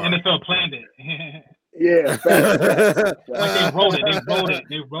so far. The NFL planned it. Yeah, like they wrote it.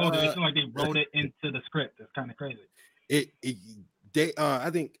 It seems like they wrote it into the script. It's kind of crazy. I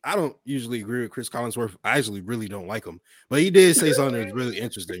think I don't usually agree with Chris Collinsworth. I actually really don't like him, but he did say something that's really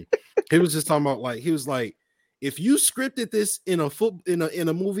interesting. He was just talking about he was like, if you scripted this in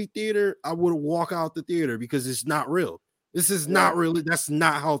a movie theater, I would walk out the theater because it's not real. This is not really. That's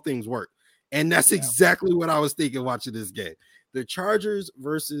not how things work, and that's exactly what I was thinking watching this game. The Chargers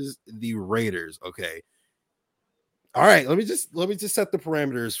versus the Raiders. Okay. All right. Let me just set the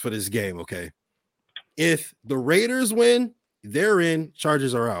parameters for this game. Okay. If the Raiders win, they're in.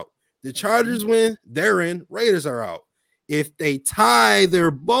 Chargers are out. The Chargers win, they're in. Raiders are out. If they tie,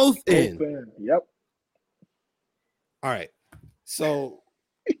 they're both in. Yep. All right. So,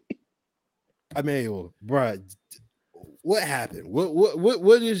 Emmanuel, bro, what happened?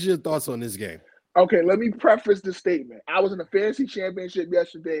 What is your thoughts on this game? Okay, let me preface the statement. I was in the fantasy championship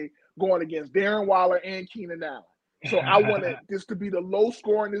yesterday going against Darren Waller and Keenan Allen. So I wanted this to be the low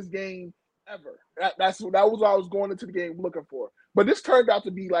score in this game ever. That was what I was going into the game looking for. But this turned out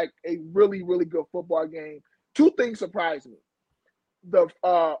to be like a really, really good football game. Two things surprised me. The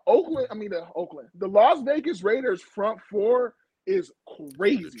Las Vegas Raiders front four is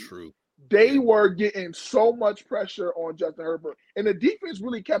crazy. True. They were getting so much pressure on Justin Herbert, and the defense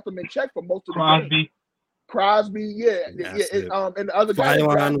really kept them in check for most of the game. Crosby, and the other guy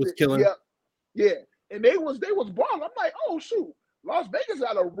was killing. Yeah, and they was balling. I'm like, oh shoot, Las Vegas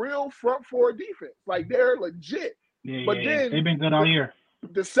got a real front four defense, like they're legit. Then they've been good all year.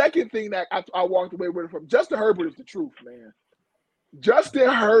 The second thing that I walked away with from Justin Herbert is the truth, man. Justin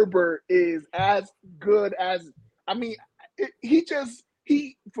Herbert is as good as for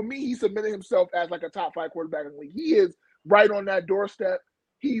me, he submitted himself as like a top 5 quarterback in the league. He is right on that doorstep.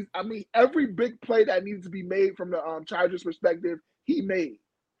 Every big play that needs to be made from the Chargers perspective, he made.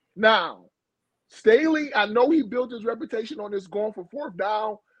 Now, Staley, I know he built his reputation on this going for fourth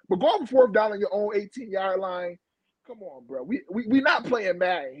down, but going for fourth down on your own 18-yard line, come on, bro. We not playing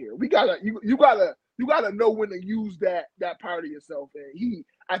Madden here. You gotta know when to use that part of yourself, and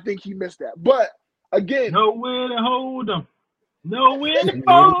I think he missed that. But again, nowhere to hold him. Nowhere to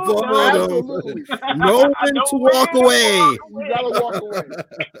hold him. Absolutely. No when to walk away. You gotta walk away.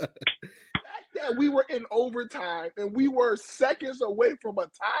 That we were in overtime and we were seconds away from a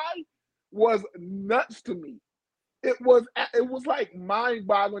tie was nuts to me. It was like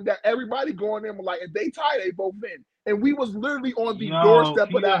mind-boggling that everybody going in was like, if they tie, they both in. And we was literally on the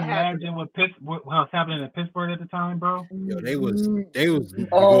doorstep of that happening. What was happening in Pittsburgh at the time, bro? Yo, they was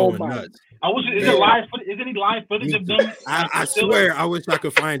going nuts. I wish is there live footage? Is any live footage of them? I swear, I wish I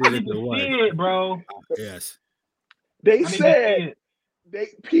could find it if there was. See it, bro. Yes. They said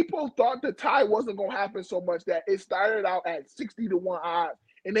people thought the tie wasn't gonna happen so much that it started out at 60-1 odds,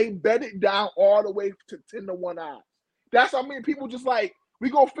 and they bet it down all the way to 10-1 odds. That's people just like we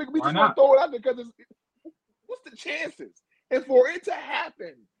just gonna throw it out there because what's the chances? And for it to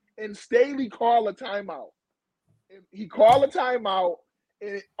happen, and Staley call a timeout, and he called a timeout,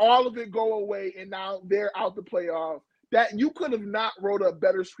 and all of it go away, and now they're out the playoffs. That you could have not wrote a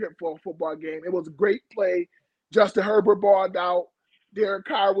better script for a football game. It was a great play. Justin Herbert balled out. Derek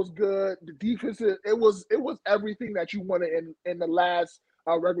Carr was good. The defense, it was everything that you wanted in the last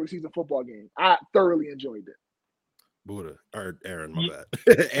regular season football game. I thoroughly enjoyed it. Buddha or Aaron, my bad.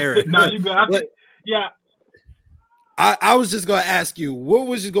 Aaron. No, you got yeah. I was just gonna ask you, what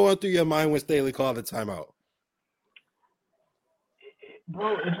was going through your mind when Staley called the timeout?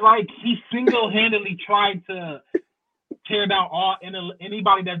 Bro, it's like he single-handedly tried to tear down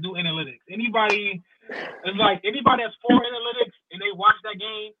anybody that do analytics. Anybody that's for analytics and they watch that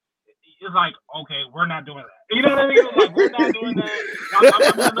game, it's like, okay, we're not doing that. You know what I mean? It's like, we're not doing that. I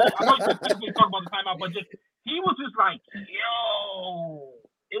know you specifically talk about the timeout, but he was just like, yo.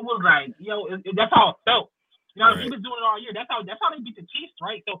 It was like, yo, that's how it felt. You know, right. He was doing it all year. That's how they beat the Chiefs,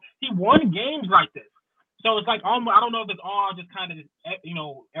 right? So he won games like this. So it's like, I don't know if it's all just kind of,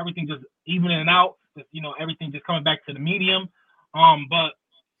 everything just evening out. Just, everything just coming back to the medium. But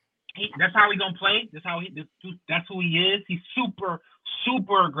that's how he's gonna play. That's who he is. He's super,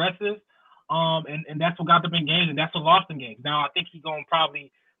 super aggressive. And that's what got them in games, and that's what lost them games. Now I think he's gonna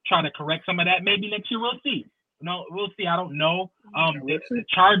probably try to correct some of that. Maybe next year we'll see. No, we'll see. I don't know. The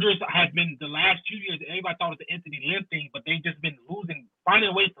Chargers have been the last 2 years. Everybody thought it was the Anthony Lynn thing, but they've just been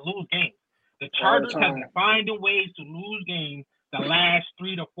finding ways to lose games. The Chargers have been finding ways to lose games the last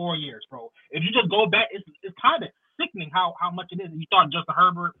 3 to 4 years, bro. If you just go back, it's kind of sickening how much it is. You thought Justin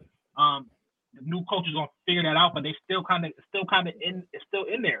Herbert, the new coach is gonna figure that out, but they still kind of it's still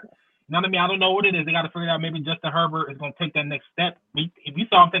in there. You know what I mean? I don't know what it is. They got to figure it out. Maybe Justin Herbert is going to take that next step. If you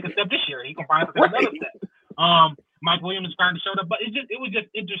saw him take a step this year, he can find another step. Mike Williams is trying to show up, but it was just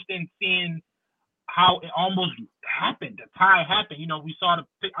interesting seeing how it almost happened. The tie happened. You know,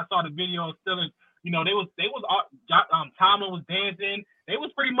 I saw the video still. You know, Tomlin was dancing. They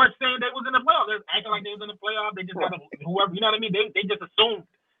was pretty much saying they was in the playoffs. They was acting like they was in the playoffs. They just got whoever. You know what I mean? They just assumed.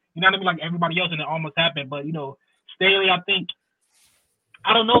 You know what I mean? Like everybody else, and it almost happened. But you know, Staley, I think.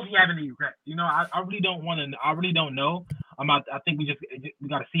 I don't know if he had any regrets. You know, I really don't want to. I really don't know. I think we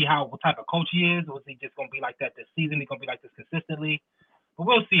got to see what type of coach he is. Or is he just gonna be like that this season? He's gonna be like this consistently. But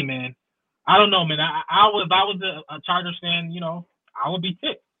we'll see, man. I don't know, man. If I was a Chargers fan, you know, I would be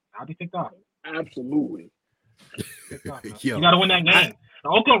ticked. I'd be ticked off. Absolutely. You got to win that game. The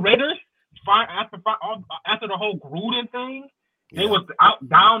Oakland Raiders, after the whole Gruden thing, they was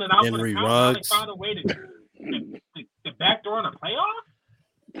down and out Henry for the count. They found a way to backdoor in the playoffs.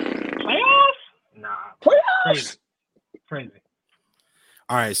 Playoffs? Nah. Playoffs? Crazy.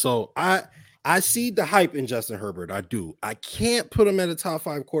 All right, so I see the hype in Justin Herbert. I do. I can't put him at a top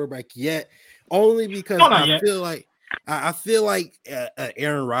 5 quarterback yet, only because I feel like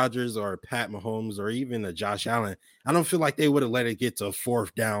Aaron Rodgers or Pat Mahomes or even a Josh Allen, I don't feel like they would have let it get to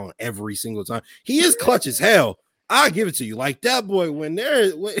 4th down every single time. He is clutch as hell. I'll give it to you. Like that boy, when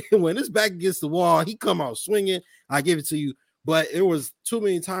his back against the wall, he come out swinging. I give it to you. But it was too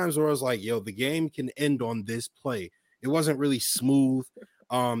many times where I was like, yo, the game can end on this play. It wasn't really smooth.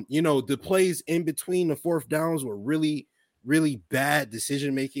 You know, the plays in between the 4th downs were really, really bad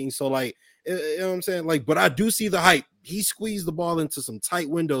decision making. So, like, you know what I'm saying? Like, but I do see the hype. He squeezed the ball into some tight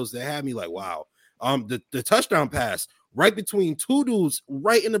windows that had me like, wow. The touchdown pass right between 2 dudes,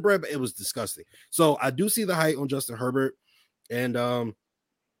 right in the bread, it was disgusting. So I do see the hype on Justin Herbert, and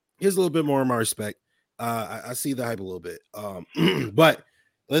here's a little bit more of my respect. I see the hype a little bit. But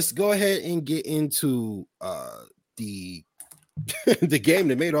let's go ahead and get into the the game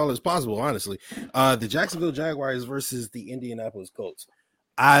that made all this possible, honestly. The Jacksonville Jaguars versus the Indianapolis Colts.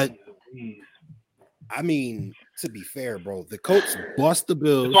 I mean, to be fair, bro, the Colts bust the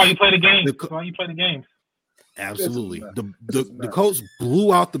Bills. That's why you play the game. That's why you play the games. Absolutely. The Colts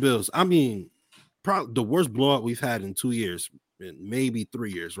blew out the Bills. I mean, probably the worst blowout we've had in 2 years, maybe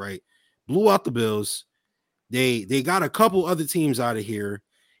 3 years, right? Blew out the Bills. They got a couple other teams out of here.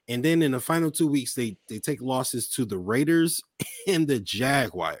 And then in the final 2 weeks, they take losses to the Raiders and the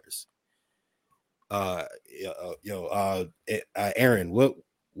Jaguars. Aaron,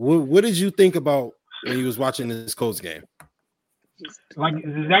 what did you think about when you was watching this Colts game? Like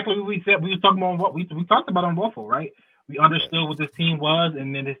exactly what we said. We was talking about what we talked about on Waffle, right? We understood what this team was,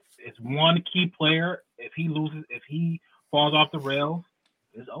 and then it's one key player. If he loses, if he falls off the rails,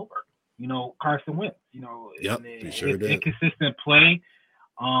 it's over. You know, Carson Wentz. You know, his inconsistent play.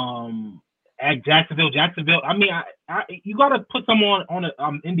 At Jacksonville. I mean, you got to put someone on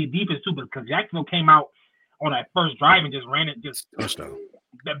in the defense too, because Jacksonville came out on that first drive and just ran it, just touchdown.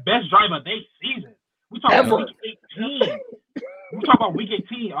 The best drive of their season. We talk about week 18. We talk about week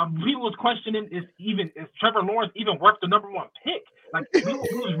 18. People was questioning is Trevor Lawrence even worth the number 1 pick? Like we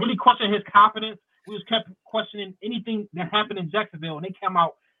was really questioning his confidence. We was kept questioning anything that happened in Jacksonville, and they come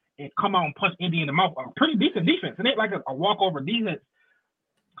out and punch Indy in the mouth. A pretty decent defense, and ain't like a walkover defense.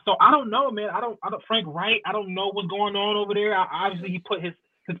 So I don't know, man. I don't Frank Wright. I don't know what's going on over there. Obviously, he put his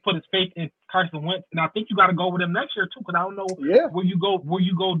faith in Carson Wentz, and I think you got to go with him next year too. Because I don't know where you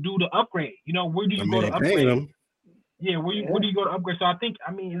go do the upgrade. You know, where do you go to upgrade? Him. Yeah, where do you go to upgrade? So I think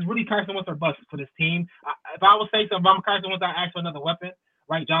it's really Carson Wentz or bust for this team. If I would say something, if I'm Carson Wentz, I ask for another weapon,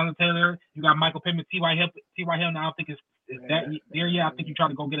 right? Jonathan Taylor, you got Michael Pittman, T.Y. Hill. Now I don't think it's that there yet. I think you try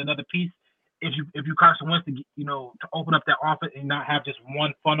to go get another piece. If you Carson Wentz to open up that offense and not have just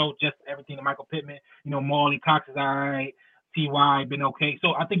one funnel, just everything to Michael Pittman. You know, Molly Cox is all right. T.Y. been okay.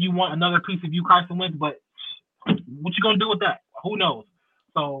 So I think you want another piece of you Carson Wentz, but what you gonna do with that? Who knows?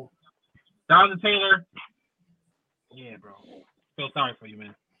 So Jonathan Taylor, yeah, bro. Feel sorry for you,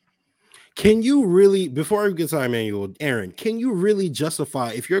 man. Can you really, before we get to Emmanuel, Aaron, can you really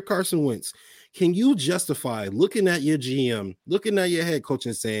justify, if you're Carson Wentz, can you justify looking at your GM, looking at your head coach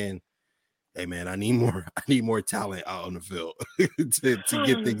and saying, hey man, I need more talent out on the field to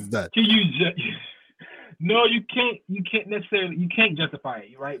get things done. No, you can't necessarily, you can't justify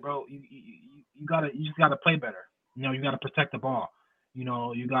it, right, bro? You just gotta play better. You know, you gotta protect the ball. You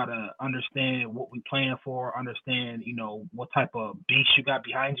know, you gotta understand what we playing for. Understand, you know, what type of beast you got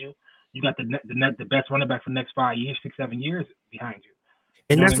behind you. You got the best running back for the next 5 years, 6, 7 years behind you.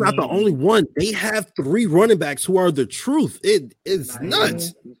 And that's not the only one. They have 3 running backs who are the truth. It is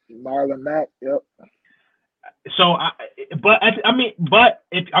nuts. Marlon Mack, yep. So, but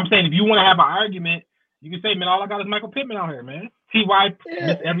if I'm saying, if you want to have an argument, you can say, man, all I got is Michael Pittman out here, man. T.Y.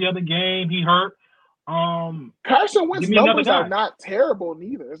 missed every other game. He hurt. Carson Wentz numbers are not terrible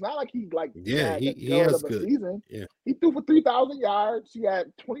neither. It's not like he he has good season. Yeah. He threw for 3,000 yards. He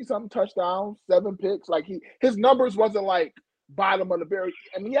had 20-something touchdowns, 7 picks. Like his numbers wasn't like bottom of the barrel.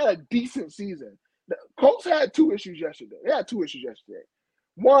 I mean, he had a decent season. The Colts had 2 issues yesterday. They had 2 issues yesterday.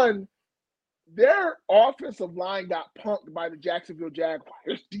 One, their offensive line got punked by the Jacksonville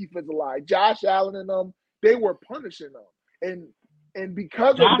Jaguars defensive line. Josh Allen and them, they were punishing them. And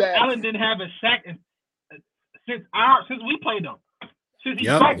because of that, Allen didn't have a sack since we played them. Since he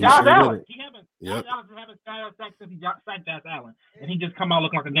sacked Josh Allen. Josh Allen haven't sacked since he sacked Josh Allen. And he just come out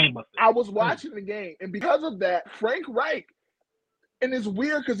looking like a game buster. I was watching the game, and because of that, Frank Reich, and it's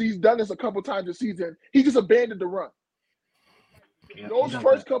weird because he's done this a couple times this season, he just abandoned the run. Those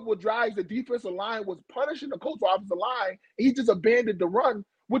first couple of drives, the defensive line was punishing the Colts offensive line. He just abandoned the run,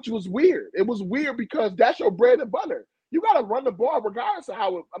 which was weird. It was weird because that's your bread and butter. You got to run the ball regardless of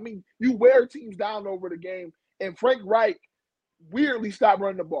how you wear teams down over the game. And Frank Reich weirdly stopped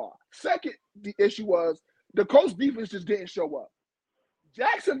running the ball. Second, the issue was the Colts defense just didn't show up.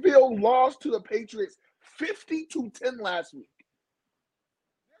 Jacksonville lost to the Patriots 50-10 last week.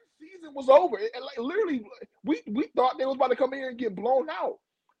 Season was over. Literally, we thought they was about to come in here and get blown out.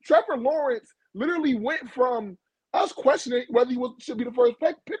 Trevor Lawrence literally went from us questioning whether he should be the first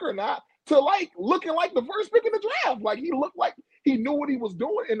pick or not to like looking like the first pick in the draft. Like he looked like he knew what he was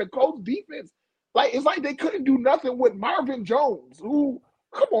doing. And the Colts defense, like it's like they couldn't do nothing with Marvin Jones.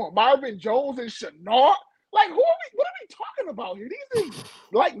 Marvin Jones and Shenault. Like what are we talking about here? These is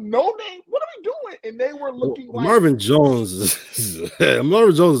like no name. What are we doing? And they were looking like Marvin Jones is a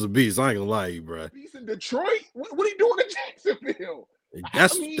beast. I ain't gonna lie to you, bro. Beast in Detroit. What are you doing in Jacksonville?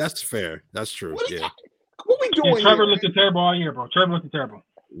 That's fair. That's true. What we doing? Yeah, Trevor looked terrible all year, bro. Trevor looked terrible.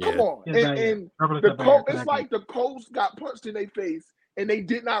 Come on, and the Colts. It's like the Colts got punched in their face. And they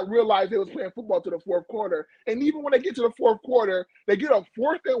did not realize they was playing football to the fourth quarter. And even when they get to the fourth quarter, they get a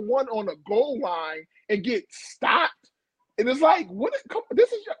 4th and 1 on the goal line and get stopped. And it's like,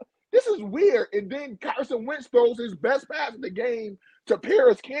 this is weird. And then Carson Wentz throws his best pass in the game to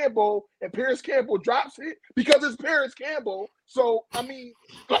Paris Campbell, and Paris Campbell drops it because it's Paris Campbell. So I mean,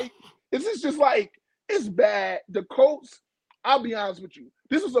 like, it's just like it's bad. The Colts, I'll be honest with you,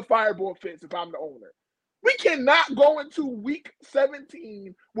 this is a fireball offense if I'm the owner. We cannot go into week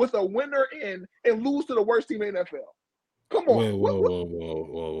 17 with a winner in and lose to the worst team in the NFL. Come on.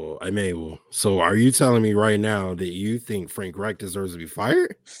 Whoa. So are you telling me right now that you think Frank Reich deserves to be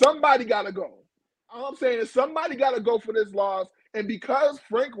fired? Somebody got to go. All I'm saying is somebody got to go for this loss. And because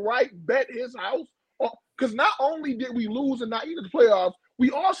Frank Reich bet his house, because not only did we lose and not even the playoffs,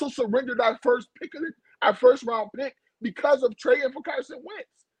 we also surrendered our first round pick because of trading for Carson Wentz.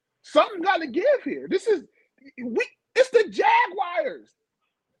 Something got to give here. It's the Jaguars.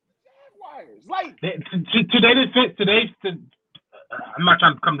 Like today. I'm not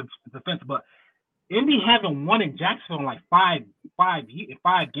trying to come to defense, but Indy haven't won in Jacksonville in like five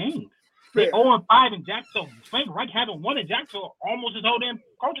games. They 0-5 in Jacksonville. Frank Reich haven't won in Jacksonville almost his whole damn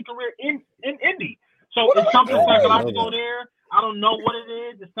coaching career in Indy. So it's something psychological to go there. I don't know what it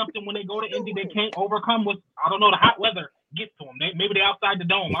is. It's something when they go to Indy they can't overcome with, I don't know, the hot weather gets to them. Maybe they're outside the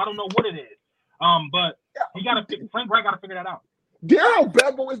dome. I don't know what it is. But Frank Reich got to figure that out. Darrell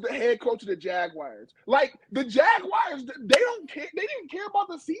Bevell is the head coach of the Jaguars. Like the Jaguars, they don't care. They didn't care about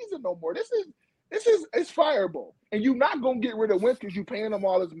the season no more. It's fireable, and you're not gonna get rid of Wentz because you're paying him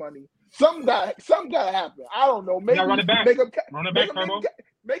all his money. Something gotta happen. I don't know. Maybe run it back. Make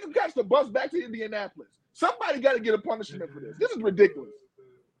him catch the bus back to Indianapolis. Somebody got to get a punishment for this. This is ridiculous.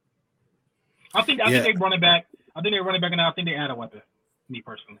 I think they run it back. I think they run it back, and I think they add a weapon. Me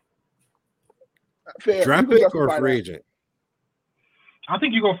personally. Fair. Draft pick or free agent? I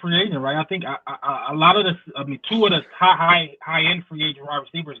think you go free agent, right? I think a lot of two of the high end free agent wide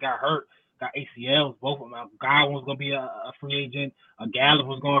receivers got hurt, got ACLs. Both of them. Godwin was going to be a free agent. Gallup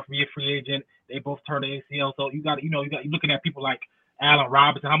was going to be a free agent. They both turned the ACL. So you're looking at people like Allen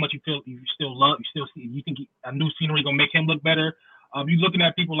Robinson. How much you still love? You think a new scenery going to make him look better? You're looking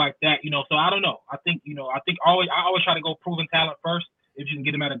at people like that, So I don't know. I think I always try to go proven talent first if you can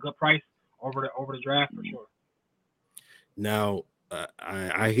get them at a good price over the draft for sure. Now,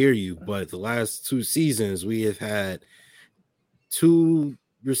 I hear you, but the last 2 seasons we have had 2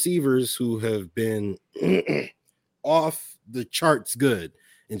 receivers who have been off the charts good,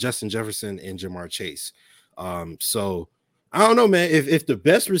 in Justin Jefferson and Jamar Chase. So I don't know, man. If the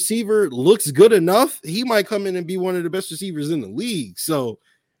best receiver looks good enough, he might come in and be one of the best receivers in the league. So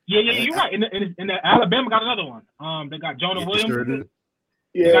yeah, you're right. And the Alabama got another one. They got Jonah Williams. Sure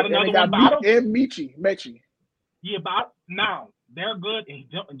they got another one. And Mechie. Yeah, but now they're good. And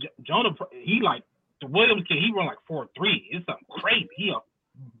Jonah, he like the Williams kid. He run like 4.3. It's something crazy. He a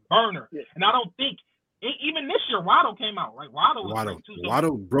burner. Yeah. And I don't think. Even this year, Waddle came out. Like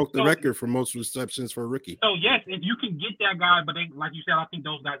Waddle broke the record for most receptions for a rookie. So yes, if you can get that guy, but they, like you said, I think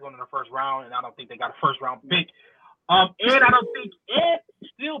those guys went in the first round, and I don't think they got a first round pick. And I don't think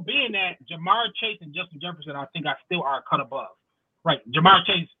still being that Jamar Chase and Justin Jefferson, I think I still are a cut above. Right, Jamar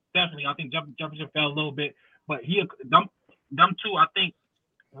Chase definitely. I think Jefferson fell a little bit, but them 2 I think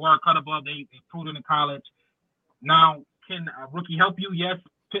were a cut above. They proved it in college. Now, can a rookie help you? Yes,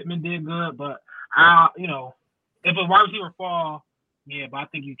 Pittman did good, but. If a wide receiver fall, yeah, but I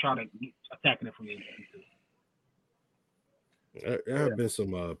think you try to attacking it from the inside. There have been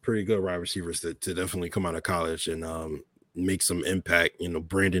some pretty good wide receivers to definitely come out of college and make some impact.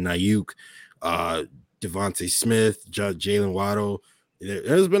 Brandon Ayuk, Devontae Smith, Jalen Waddle.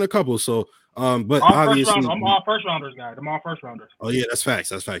 There's been a couple. So, but obviously, I'm all first rounders, guys. I'm all first rounders. Oh yeah, that's facts.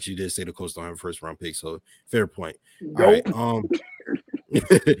 That's facts. You did say the Colts don't have a first round pick, so fair point. All right.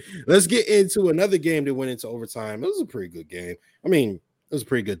 Let's get into another game that went into overtime. It was a pretty good game. I mean, it was a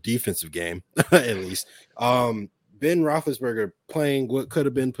pretty good defensive game, at least. Ben Roethlisberger playing what could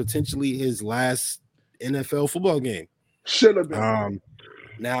have been potentially his last NFL football game. Should have been.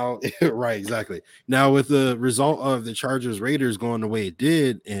 Now, right, exactly. Now, with the result of the Chargers-Raiders going the way it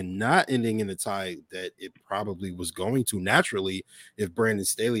did and not ending in the tie that it probably was going to naturally if Brandon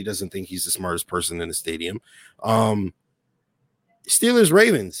Staley doesn't think he's the smartest person in the stadium.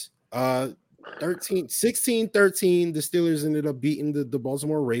 Steelers-Ravens, 16-13. The Steelers ended up beating the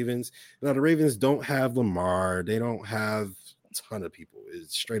Baltimore Ravens. Now, the Ravens don't have Lamar. They don't have a ton of people.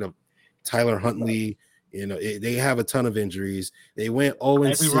 It's straight up Tyler Huntley. They have a ton of injuries. They went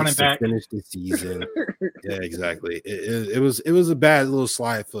 0-6 to finish the season. Yeah, exactly. It was a bad little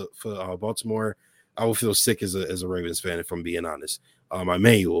slide for Baltimore. I will feel sick as a Ravens fan, if I'm being honest.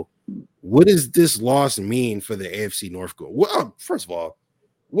 Emmanuel, what does this loss mean for the AFC North going? Well, first of all,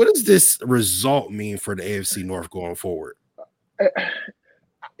 what does this result mean for the AFC North going forward? If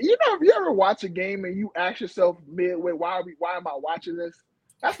you ever watch a game and you ask yourself midway, why am I watching this?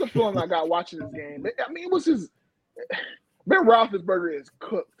 That's the feeling I got watching this game. I mean, it was just Ben Roethlisberger is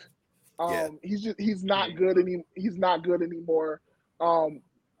cooked. He's not good anymore.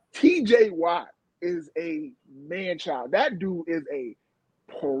 TJ Watt is a man child. That dude is a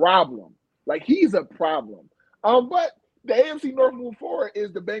problem. Like, he's a problem. But the AFC North moving forward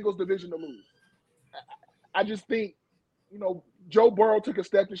is the Bengals division to lose. I just think, Joe Burrow took a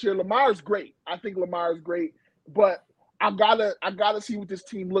step this year. Lamar's great. I think Lamar is great, but I gotta see what this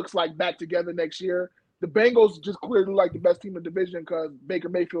team looks like back together next year. The Bengals just clearly like the best team in the division because Baker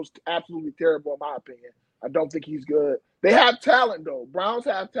Mayfield's absolutely terrible in my opinion. I don't think he's good. They have talent though. Browns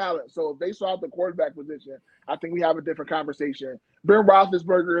have talent. So if they solve the quarterback position, I think we have a different conversation. Ben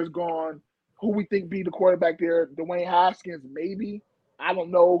Roethlisberger is gone. Who we think be the quarterback there? Dwayne Haskins, maybe. I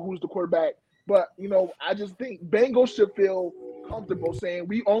don't know who's the quarterback. But, I just think Bengals should feel comfortable saying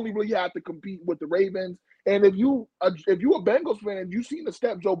we only really have to compete with the Ravens. And if you a Bengals fan and you've seen the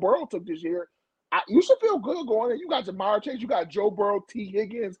step Joe Burrow took this year, you should feel good going in. You got Jamar Chase, you got Joe Burrow, T.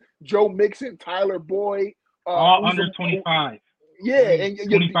 Higgins, Joe Mixon, Tyler Boyd. All under 25. Yeah, and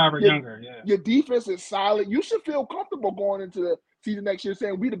 25 or younger. Yeah. Your defense is solid. You should feel comfortable going into the season next year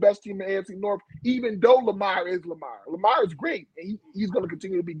saying we the best team in the AFC North, even though Lamar is Lamar. Lamar is great, and he's going to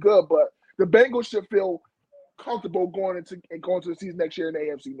continue to be good, but the Bengals should feel comfortable going into the season next year in the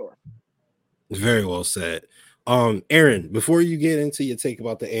AFC North. Very well said. Aaron, before you get into your take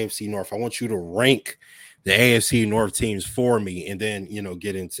about the AFC North, I want you to rank the AFC North teams for me, and then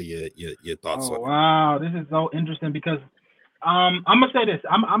get into your thoughts. Wow, this is so interesting because I'm gonna say this.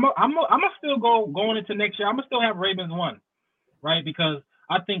 I'm gonna still going into next year. I'm gonna still have Ravens 1, right? Because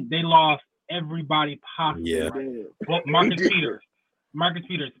I think they lost everybody possible. Yeah. Right? Well, Marcus Peters,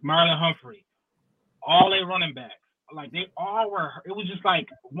 Marlon Humphrey, all their running backs. Like, they all were – it was just like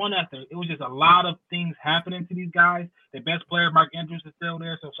one after. It was just a lot of things happening to these guys. Their best player, Mark Andrews, is still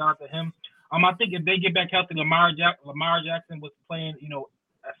there, so shout out to him. I think if they get back healthy, Lamar Jackson was playing,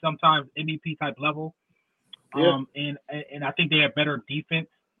 at sometimes MVP type level. And I think they have better defense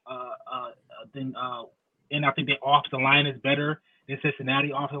than and I think their offensive line is better than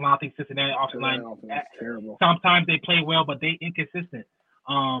Cincinnati offensive line. I think Cincinnati offensive line terrible. Sometimes they play well, but they inconsistent.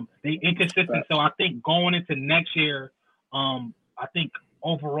 So I think going into next year, I think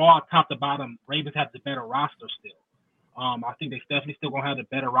overall top to bottom, Ravens have the better roster still. I think they definitely still gonna have the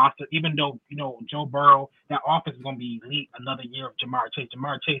better roster, even though Joe Burrow, that offense is gonna be elite another year of Jamar Chase.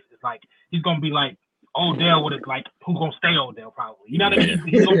 Jamar Chase is like he's gonna be like Odell with it, like who's gonna stay Odell probably. You know what I mean?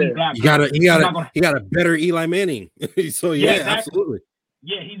 He's gonna be that. He got a better Eli Manning. So yeah, exactly. Absolutely.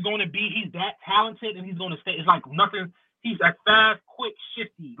 Yeah, he's that talented and he's gonna stay. It's like nothing. He's that fast, quick,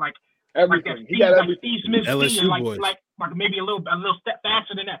 shifty, like everything. Like Steve Smith, LSU boys. like maybe a little step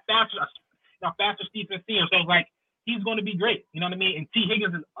faster than that. Faster Steve Smith. So it's like he's going to be great. You know what I mean? And T.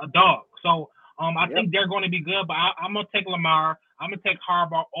 Higgins is a dog. So I think they're going to be good. But I'm gonna take Lamar. I'm gonna take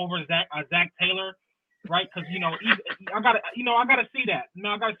Harbaugh over Zach Taylor. Right, because I gotta see that.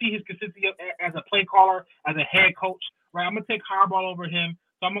 I gotta see his consistency as a play caller, as a head coach. Right, I'm gonna take Harbaugh over him.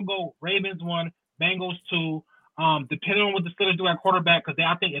 So I'm gonna go Ravens 1, Bengals 2. Depending on what the Steelers do at quarterback, because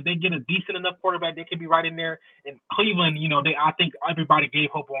I think if they get a decent enough quarterback, they could be right in there. In Cleveland, I think everybody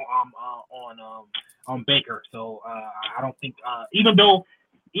gave hope on Baker. So I don't think even though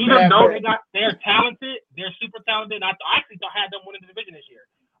they're talented, they're super talented. I actually had them winning the division this year.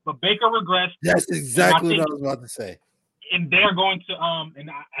 But Baker regressed. That's exactly what I was about to say. And they're going to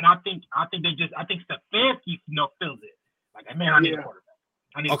I think Stefanski feels it. Like, man, I need a quarterback.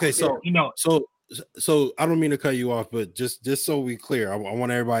 So I don't mean to cut you off, but just so we clear, I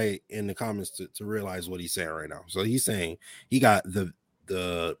want everybody in the comments to realize what he's saying right now. So he's saying he got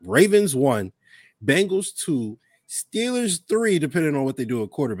the Ravens 1, Bengals 2, Steelers 3, depending on what they do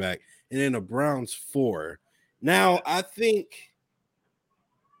at quarterback, and then the Browns 4. Now I think.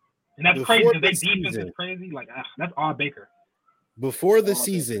 And that's crazy because their defense is crazy. Like, that's all Baker. Before the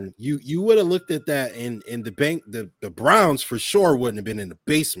season, you would have looked at that and the Browns for sure wouldn't have been in the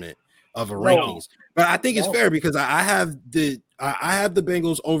basement of a rankings. But I think it's fair because I have the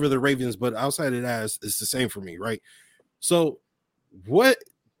Bengals over the Ravens, but outside of that, it's the same for me, right? So what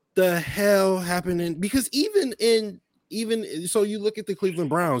the hell happened because even so you look at the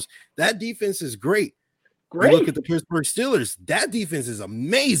Cleveland Browns, that defense is great. You look at the Pittsburgh Steelers, that defense is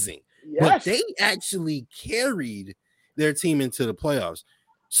amazing. Yes. But they actually carried their team into the playoffs.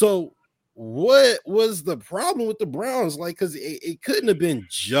 So what was the problem with the Browns? Like, because it couldn't have been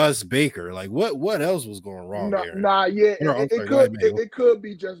just Baker. Like, what else was going wrong there? It could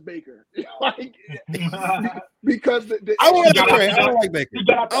be just Baker. Like, because I don't like Baker. He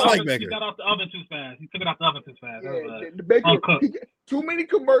got off the oven too fast. He took it off the oven too fast. The Baker, too many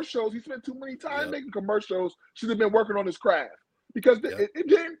commercials. He spent too many time making commercials. Should have been working on his craft. Because then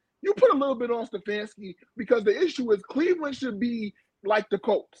you put a little bit on Stefanski because the issue is Cleveland should be like the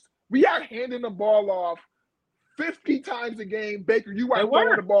Colts. We are handing the ball off 50 times a game. Baker, you are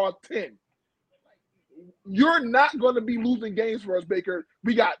throwing the ball 10. You're not going to be losing games for us, Baker.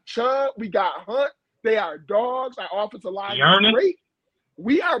 We got Chubb. We got Hunt. They are dogs. Our offensive line is great.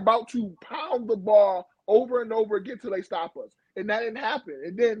 We are about to pound the ball over and over again till they stop us. And that didn't happen.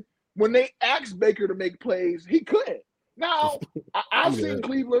 And then when they asked Baker to make plays, he couldn't. Now, I've seen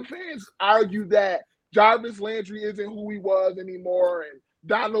Cleveland fans argue that Jarvis Landry isn't who he was anymore, and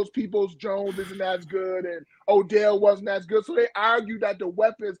Donald Peoples-Jones isn't as good, and Odell wasn't as good. So they argue that the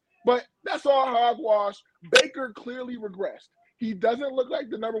weapons, but that's all hogwash. Baker clearly regressed. He doesn't look like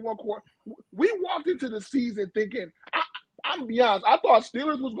the number one quarterback. We walked into the season thinking, I'm going to be honest, I thought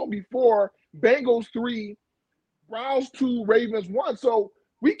Steelers was going to be 4, Bengals 3, Browns 2, Ravens 1. So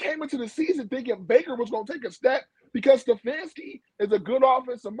we came into the season thinking Baker was going to take a step because Stefanski is a good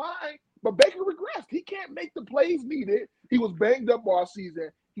offensive mind, but Baker regressed. He can't make the plays needed. He was banged up all season.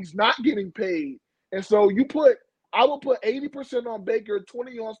 He's not getting paid. And so I will put 80% on Baker,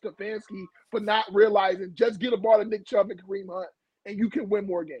 20 on Stefanski for not realizing just get a ball to Nick Chubb and Kareem Hunt, and you can win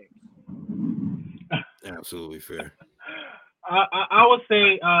more games. Absolutely fair. I would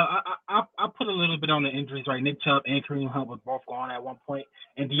say I put a little bit on the injuries, right? Nick Chubb and Kareem Hunt was both gone at one point,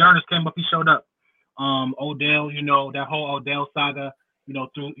 and Dearness came up. He showed up. Odell, that whole Odell saga,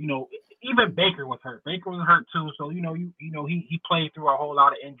 through, even Baker was hurt. Baker was hurt too, so he played through a whole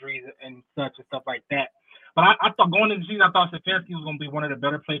lot of injuries and such and stuff like that. But I thought going into the season, I thought Stefanski was going to be one of the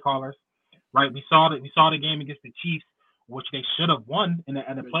better play callers, right? We saw the game against the Chiefs, which they should have won in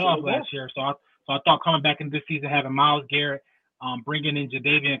the playoffs last year. So I thought coming back in this season, having Myles Garrett, bringing in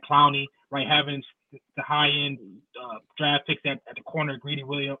Jadeveon Clowney, right, having the high end draft picks at the corner, Greedy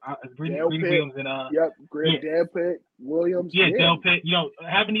Williams, Dale Pitt. Williams, and Dale Pitt, Williams. Dale Pitt. You know,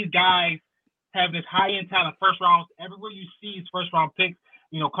 having these guys have this high end talent, first round, everywhere you see is first round picks.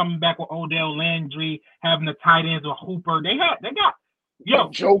 You know, coming back with Odell Landry, having the tight ends with Hooper. They got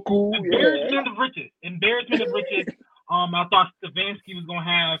Joku, embarrassment of riches. I thought Stefanski was gonna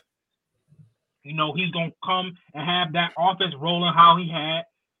have, you know, he's gonna come and have that offense rolling how he had,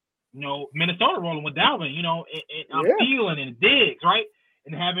 you know, Minnesota rolling with Dalvin, you know, and Thielen and Diggs, right?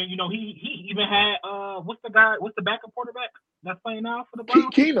 And having, you know, he even had what's the backup quarterback that's playing now for the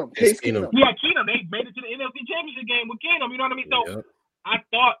Browns? Keenum. Yeah, Keenum. They made it to the NFC Championship game with Keenum. You know what I mean? So I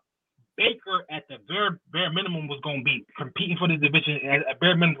thought Baker at the bare minimum was going to be competing for the division. At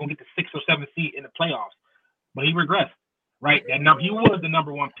bare minimum, going to get the 6th or 7th seed in the playoffs, but he regressed. Right? He was the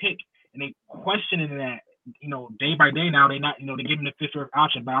number one pick, and they questioning that. You know, day by day now, they not, you know, they give him the 5th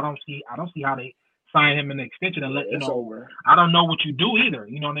option, but I don't see how they sign him in the extension and let you know. Over. I don't know what you do either.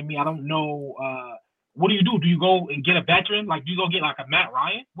 You know what I mean? I don't know. What do you do? Do you go and get a veteran? Like, do you go get like a Matt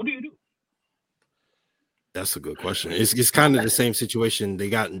Ryan? What do you do? That's a good question. It's kind of the same situation they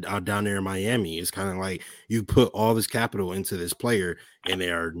got down there in Miami. It's kind of like you put all this capital into this player and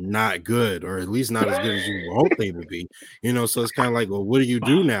they are not good, or at least not as good as you hope they would be. You know, so it's kind of like, well, what do you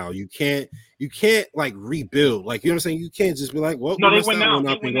do now? You can't like rebuild. Like, you know what I'm saying? You can't just be like, well, no, they went out.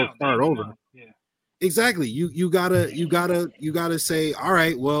 And go start over. Yeah. Exactly. You gotta say, all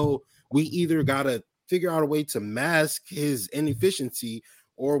right, well, we either gotta figure out a way to mask his inefficiency,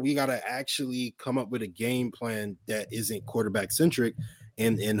 or we got to actually come up with a game plan that isn't quarterback centric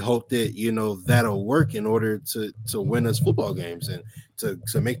and hope that, you know, that'll work in order to win us football games and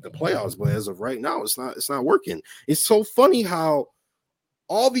to make the playoffs. But as of right now, it's not working. It's so funny how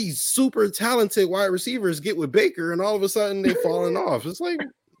all these super talented wide receivers get with Baker and all of a sudden they're falling off. It's like,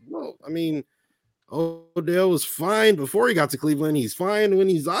 well, I mean, Odell was fine before he got to Cleveland. He's fine when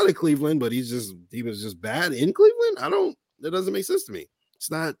he's out of Cleveland, but he was just bad in Cleveland. That doesn't make sense to me. It's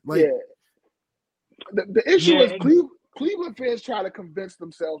not like the issue is Cleveland fans try to convince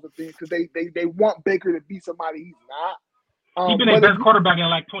themselves of things because they want Baker to be somebody he's not. He's been their best quarterback in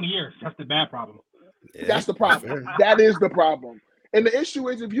like 20 years. That's the bad problem. Yeah, that's the problem. That is the problem. And the issue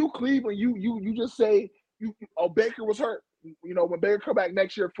is if you Cleveland, you just say Baker was hurt. You know, when Baker come back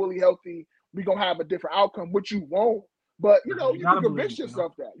next year fully healthy, we're gonna have a different outcome, which you won't. But you know, you can convince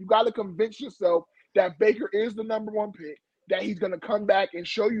yourself that. You gotta convince yourself that Baker is the number one pick, that he's going to come back and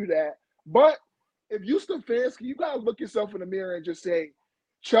show you that. But if you Stefanski, you got to look yourself in the mirror and just say,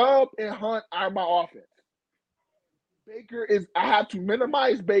 Chubb and Hunt are my offense. I have to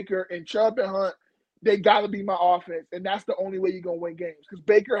minimize Baker, and Chubb and Hunt, they got to be my offense. And that's the only way you're going to win games because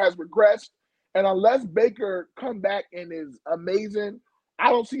Baker has regressed. And unless Baker come back and is amazing, I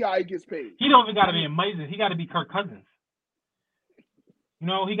don't see how he gets paid. He don't even got to be amazing. He got to be Kirk Cousins. You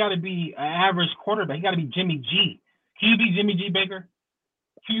know, he got to be an average quarterback. He got to be Jimmy G. Can you be Jimmy G. Baker?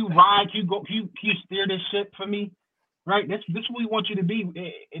 Can you ride? Can you steer this ship for me? Right? This is what we want you to be.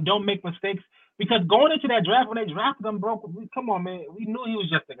 And don't make mistakes. Because going into that draft, when they drafted him, bro, come on, man. We knew he was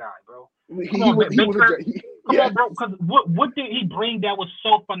just a guy, bro. Come on, bro. Because what did he bring that was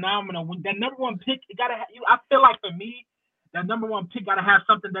so phenomenal? When that number one pick, I feel like for me, that number one pick got to have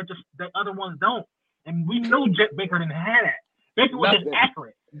something that other ones don't. And we knew Baker didn't have that. Baker was just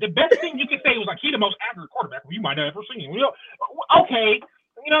accurate. The best thing you could say was like he the most accurate quarterback you might have ever seen. You know, okay,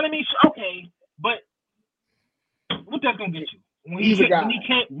 you know what I mean? Okay, but what that's gonna get you when he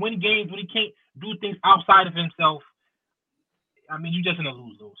can't win games, when he can't do things outside of himself? I mean, you just in a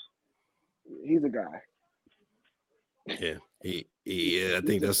lose. He's a guy. Yeah, I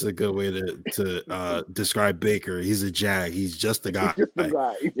think that's a good way to describe Baker. He's a jag. He's just a guy.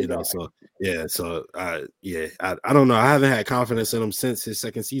 You know, so yeah. So I don't know. I haven't had confidence in him since his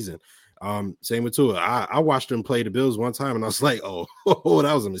second season. Same with Tua. I watched him play the Bills one time, and I was like, oh,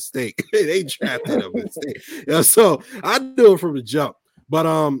 that was a mistake. They drafted a mistake. Yeah, so I knew it from the jump.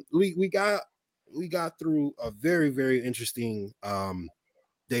 But we got through a very, very interesting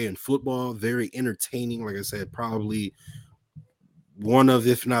day in football. Very entertaining. Like I said, probably one of,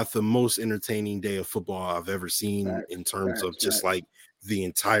 if not the most entertaining day of football I've ever seen in terms of just like the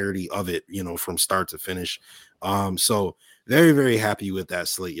entirety of it, you know, from start to finish. So very, very happy with that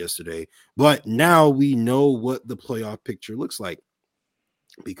slate yesterday. But now we know what the playoff picture looks like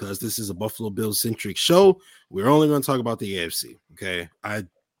because this is a Buffalo Bills centric show. We're only going to talk about the AFC. Okay. I'm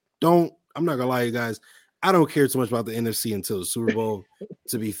not gonna lie to you guys. I don't care too much about the NFC until the Super Bowl.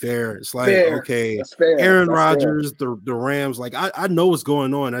 To be fair, it's like okay, Aaron Rodgers, the Rams. Like I know what's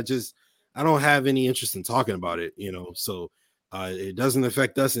going on. I don't have any interest in talking about it. You know, so It doesn't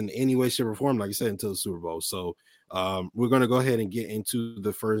affect us in any way, shape, or form, like I said, until the Super Bowl. So we're going to go ahead and get into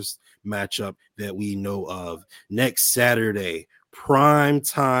the first matchup that we know of next Saturday, prime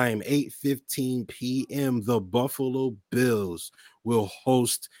time, 8:15 p.m. The Buffalo Bills will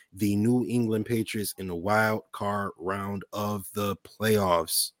host the New England Patriots in the wild card round of the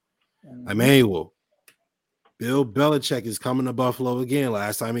playoffs. Emmanuel, Bill Belichick is coming to Buffalo again.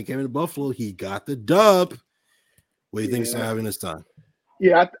 Last time he came to Buffalo, he got the dub. What do you think he's having this time?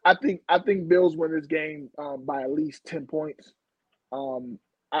 Yeah, I think Bills win this game by at least 10 points.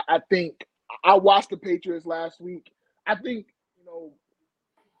 I think I watched the Patriots last week. I think,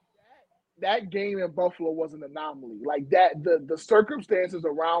 that game in Buffalo was an anomaly. Like that, the circumstances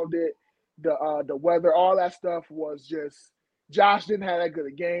around it, the weather, all that stuff was just. Josh didn't have that good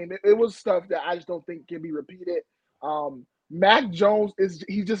a game. It was stuff that I just don't think can be repeated. Mac Jones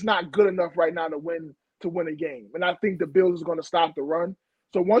he's just not good enough right now to win a game, and I think the Bills are going to stop the run.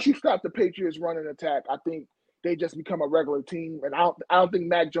 So once you stop the Patriots run and attack, I think they just become a regular team, and I don't think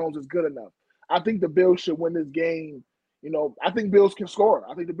Mac Jones is good enough. I think the Bills should win this game. I think Bills can score.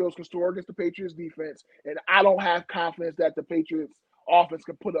 I think the Bills can score against the Patriots defense, and I don't have confidence that the Patriots offense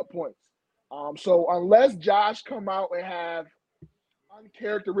can put up points. So unless Josh come out and have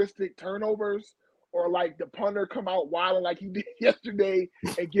uncharacteristic turnovers, or like the punter come out wilding like he did yesterday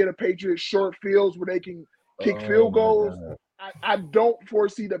and get a Patriots short fields where they can kick field goals, I don't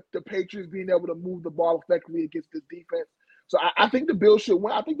foresee the Patriots being able to move the ball effectively against this defense. So I think the Bills should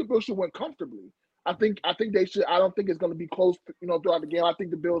win. I think the Bills should win comfortably. I think they should. I don't think it's going to be close, throughout the game. I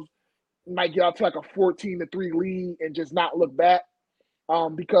think the Bills might get out to like a 14-3 lead and just not look back,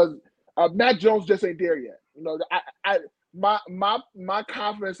 because Mac Jones just ain't there yet. My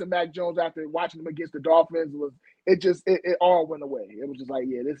confidence in Mac Jones after watching him against the Dolphins was it all went away. It was just like,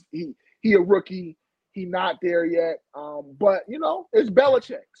 yeah, he a rookie. He not there yet. But it's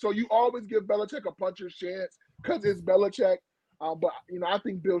Belichick. So you always give Belichick a puncher's chance because it's Belichick. But I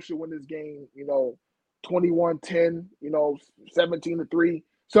think Bill should win this game, 21-10, 17-3,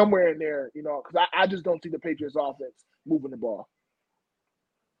 somewhere in there, because I just don't see the Patriots offense moving the ball.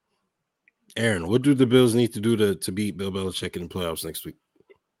 Aaron, what do the Bills need to do to beat Bill Belichick in the playoffs next week?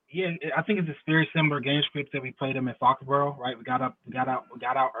 Yeah, I think it's a very similar game script that we played them in Foxborough, right? We got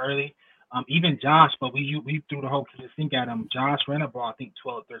out early. Even Josh, but we threw the whole to the sink at him. Josh ran the ball, I think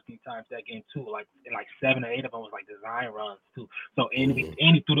 12, 13 times that game too. Like 7 or 8 of them was like design runs too. So Andy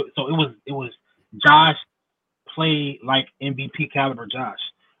threw so it was Josh played like MVP caliber Josh,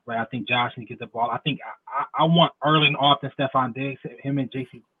 right? I think Josh needs to get the ball. I think I want early and often Stephon Diggs, him and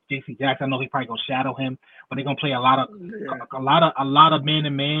JC Jackson. I know he's probably gonna shadow him, but they're gonna play a lot of man to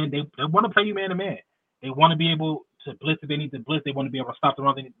man. They want to play you man to man. They want to be able to blitz if they need to blitz. They want to be able to stop the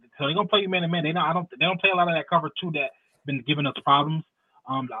run. So they're gonna play you man to man. They don't play a lot of that cover two that been giving us problems.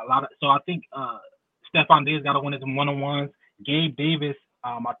 So I think Stephon Diggs got to win his 1-on-ones. Gabe Davis,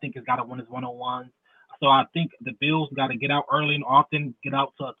 I think has got to win his 1-on-ones. So I think the Bills got to get out early and often, get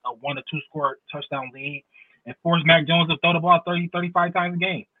out to a 1 or 2 score touchdown lead, and force Mac Jones to throw the ball 30, 35 times a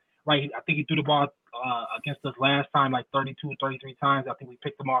game. Right, I think he threw the ball against us last time like 32 or 33 times. I think we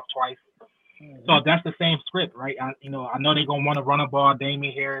picked him off twice. So that's the same script, right? I know they're gonna want to run a ball.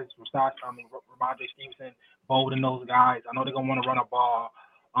 Damian Harris, Ramondre Stevenson, Bolden, those guys. I know they're gonna want to run a ball.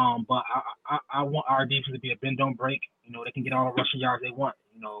 But I want our defense to be a bend don't break. They can get all the rushing yards they want.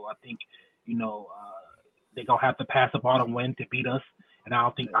 I think they're gonna have to pass the ball to win to beat us. And I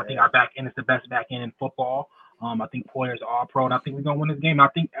think our back end is the best back end in football. I think Poyer's all pro, and I think we're gonna win this game. I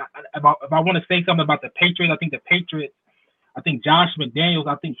think if I want to say something about the Patriots, I think Josh McDaniels,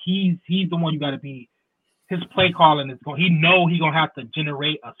 I think he's the one you got to be. His play calling is going. He know he gonna have to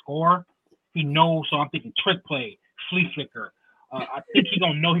generate a score. He knows. So I'm thinking trick play, flea flicker. I think he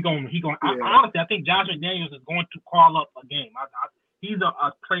gonna know. Honestly, I think Josh McDaniels is going to call up a game. He's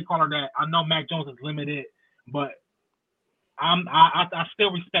a play caller that I know Mac Jones is limited, but I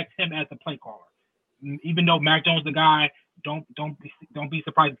still respect him as a play caller. Even though Mac Jones the guy, don't be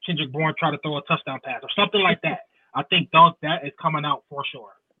surprised if Kendrick Bourne try to throw a touchdown pass or something like that. I think that is coming out for sure.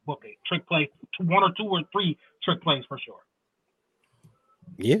 Book it. Trick play, 1 or 2 or 3 trick plays for sure.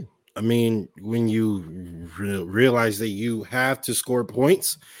 Yeah. I mean, when you realize that you have to score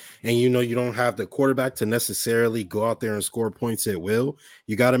points and you don't have the quarterback to necessarily go out there and score points at will,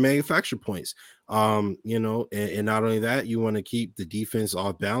 you got to manufacture points. And not only that, you want to keep the defense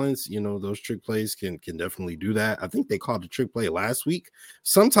off balance. Those trick plays can definitely do that. I think they called the trick play last week,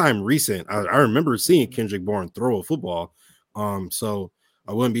 sometime recent. I remember seeing Kendrick Bourne throw a football. So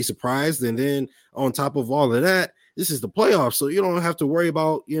I wouldn't be surprised. And then on top of all of that, this is the playoffs, so you don't have to worry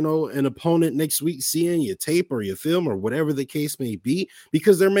about, an opponent next week seeing your tape or your film or whatever the case may be,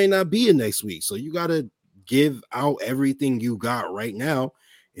 because there may not be a next week. So you got to give out everything you got right now,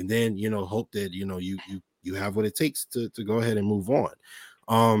 and then, hope that, you have what it takes to go ahead and move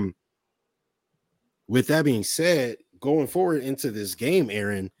on. With that being said, going forward into this game,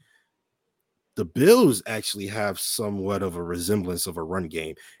 Aaron, the Bills actually have somewhat of a resemblance of a run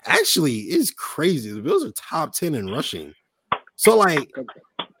game. Actually, it's crazy. The Bills are top 10 in rushing. So, like,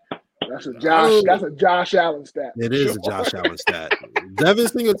 that's a Josh Allen stat. It is a Josh Allen stat. Devin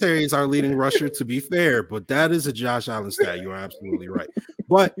Singletary is our leading rusher, to be fair, but that is a Josh Allen stat. You are absolutely right.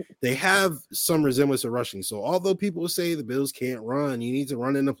 But they have some resemblance of rushing. So, although people say the Bills can't run, you need to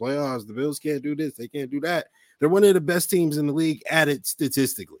run in the playoffs, the Bills can't do this, they can't do that. They're one of the best teams in the league at it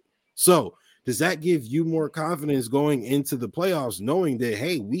statistically. So, does that give you more confidence going into the playoffs, knowing that,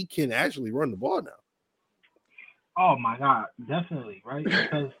 hey, we can actually run the ball now? Oh my God, definitely, right?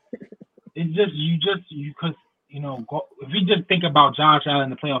 Because it's just if you just think about Josh Allen in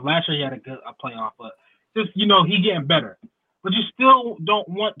the playoff, last year he had a playoff, but just he getting better. But you still don't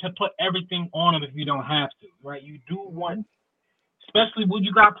want to put everything on him if you don't have to, right? You do want, especially when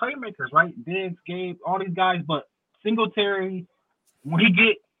you got playmakers, right? Diggs, Gabe, all these guys, but Singletary, when he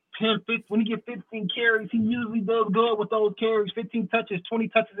get 15 carries, he usually does good with those carries. 15 touches, 20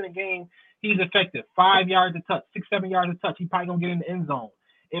 touches in a game, he's effective. 5 yards a touch, 6-7 yards a touch. He probably gonna get in the end zone.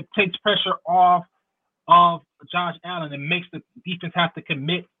 It takes pressure off of Josh Allen and makes the defense have to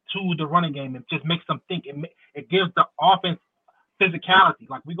commit to the running game. It just makes them think. It gives the offense physicality.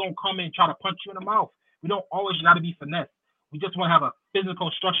 Like, we're gonna come in and try to punch you in the mouth. We don't always got to be finesse. We just want to have a physical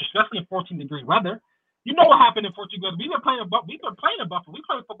structure, especially in 14-degree weather. You know what happened in 14 degrees. We've been playing in Buffalo. We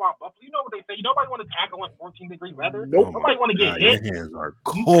play football in Buffalo. You know what they say. Nobody want to tackle in 14-degree weather. Nope. Nobody want to get hit. Your hands are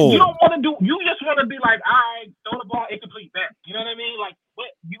cold. You don't want to do. You just want to be like, all right, throw the ball incomplete back. You know what I mean? Like,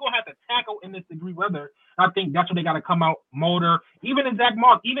 but you're gonna have to tackle in this degree weather. I think that's what they got to come out motor. Even in Zach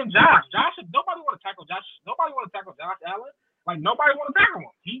Moss, even Josh. Nobody want to tackle Josh. Nobody want to tackle Josh Allen. Like, nobody want to tackle him.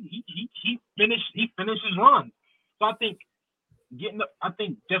 He finished his run. So I think. I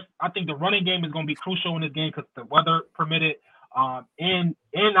think the running game is going to be crucial in this game because the weather permitted. And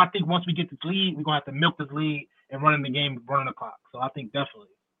I think once we get this lead, we're going to have to milk this lead and running the game, running the clock. So I think definitely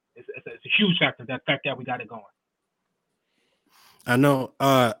it's a huge factor, that fact that we got it going. I know,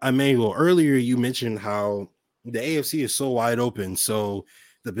 Emmanuel, earlier you mentioned how the AFC is so wide open. So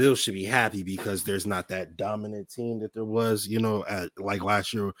the Bills should be happy because there's not that dominant team that there was, like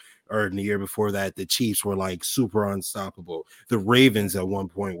last year or in the year before that. The Chiefs were like super unstoppable. The Ravens at one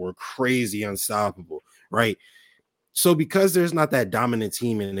point were crazy unstoppable, right? So because there's not that dominant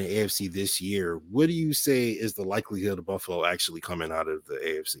team in the AFC this year, what do you say is the likelihood of Buffalo actually coming out of the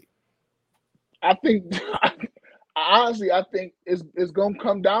AFC? I think, honestly, it's going to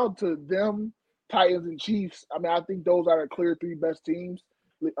come down to them, Titans and Chiefs. I mean, I think those are the clear three best teams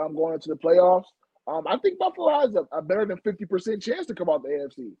going into the playoffs. I think Buffalo has a better than 50% chance to come out the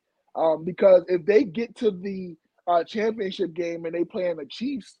AFC because if they get to the championship game and they play in the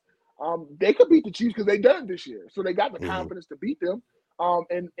Chiefs, they could beat the Chiefs because they done it this year. So they got the confidence to beat them.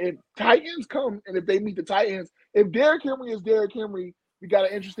 And if Titans come and if they meet the Titans, if Derrick Henry is Derrick Henry, we got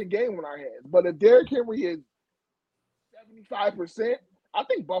an interesting game on our hands. But if Derrick Henry is 75%, I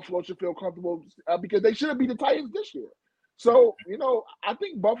think Buffalo should feel comfortable because they should have beat the Titans this year. So, I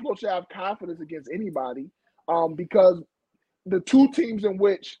think Buffalo should have confidence against anybody because the two teams in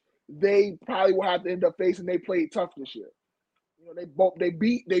which they probably will have to end up facing, they played tough this year. They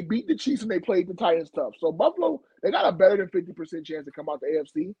beat the Chiefs and they played the Titans tough. So Buffalo, they got a better than 50% chance to come out the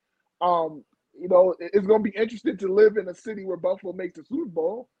AFC. It's going to be interesting to live in a city where Buffalo makes the Super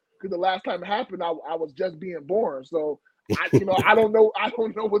Bowl because the last time it happened, I was just being born. So I don't know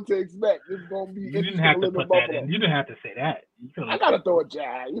what to expect. It's going to be interesting. You didn't have to put that in. You didn't have to say that. I got to throw a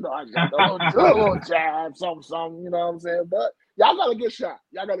jab. I got to throw a little jab, something. You know what I'm saying? But y'all got a good shot.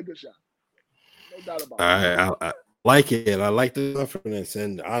 No doubt about it. I like it. I like the confidence.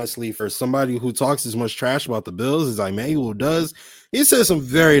 And honestly, for somebody who talks as much trash about the Bills as Emmanuel does, he says some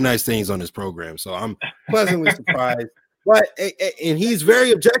very nice things on his program. So I'm pleasantly surprised. But and he's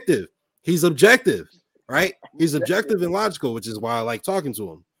very objective. He's objective, right? He's objective and logical, which is why I like talking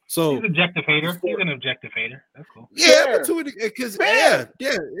to him. So he's an objective hater. He's an objective hater. That's cool. Yeah, because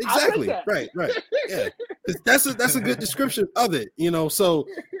exactly. Right. Yeah. That's a good description of it, So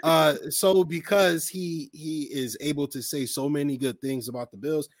because he is able to say so many good things about the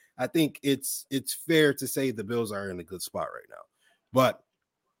Bills, I think it's fair to say the Bills are in a good spot right now. But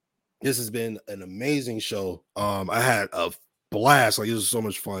this has been an amazing show. I had a blast. Like, this was so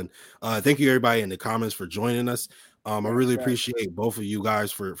much fun. Thank you everybody in the comments for joining us. I really appreciate both of you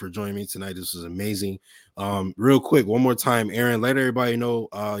guys for joining me tonight. This was amazing. Real quick, one more time, Aaron, let everybody know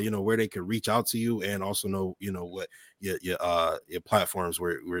where they can reach out to you, and also know what your platforms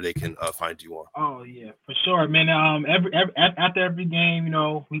where they can find you on. Oh yeah, for sure, man. After every game,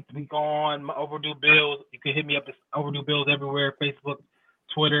 we go on my Overdue Bills. You can hit me up at Overdue Bills everywhere: Facebook,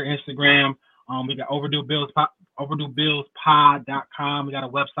 Twitter, Instagram. We got Overdue Bills, OverdueBillsPod.com. We got a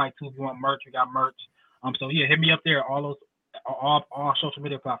website too. If you want merch, we got merch. So yeah, hit me up there. All social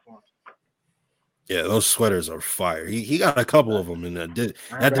media platforms. Yeah, those sweaters are fire. He got a couple of them, and that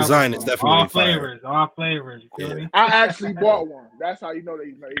design is definitely fire. All flavors. You feel me? I actually bought one. That's how you know that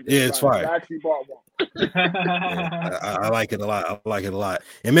he's it's fire. I actually bought one. I like it a lot.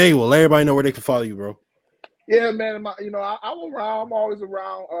 Emmanuel, let everybody know where they can follow you, bro. Yeah, man. I'm around. I'm always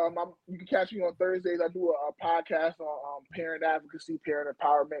around. You can catch me on Thursdays. I do a podcast on parent advocacy, parent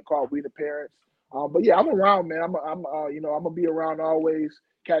empowerment called We the Parents. But yeah, I'm around, man. I'm gonna be around always.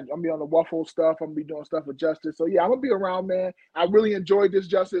 I'm gonna be on the Waffle stuff. I'm gonna be doing stuff with Justice. So yeah, I'm gonna be around, man. I really enjoyed this,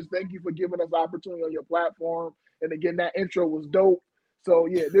 Justice. Thank you for giving us the opportunity on your platform. And again, that intro was dope. So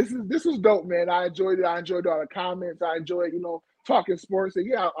yeah, this was dope, man. I enjoyed it. I enjoyed all the comments. I enjoyed, talking sports. And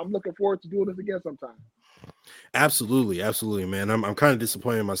yeah, I'm looking forward to doing this again sometime. Absolutely, man. I'm kind of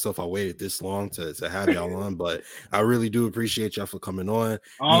disappointed in myself. I waited this long to have y'all on, but I really do appreciate y'all for coming on.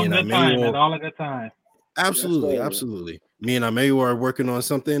 All a good time. Absolutely. Me and Emmanuel are working on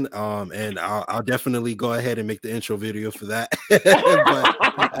something, and I'll definitely go ahead and make the intro video for that.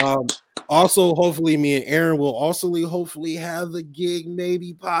 But also, hopefully, me and Aaron will also hopefully have the gig,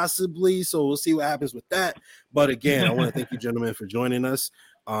 maybe, possibly. So we'll see what happens with that. But again, I want to thank you, gentlemen, for joining us.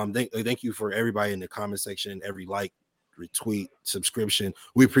 Thank you for everybody in the comment section, every like, retweet, subscription.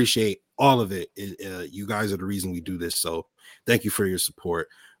 We appreciate all of it. You guys are the reason we do this. So thank you for your support.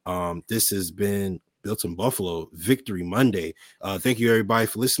 This has been Built in Buffalo Victory Monday. Thank you everybody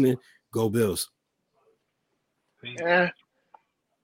for listening. Go Bills. Yeah.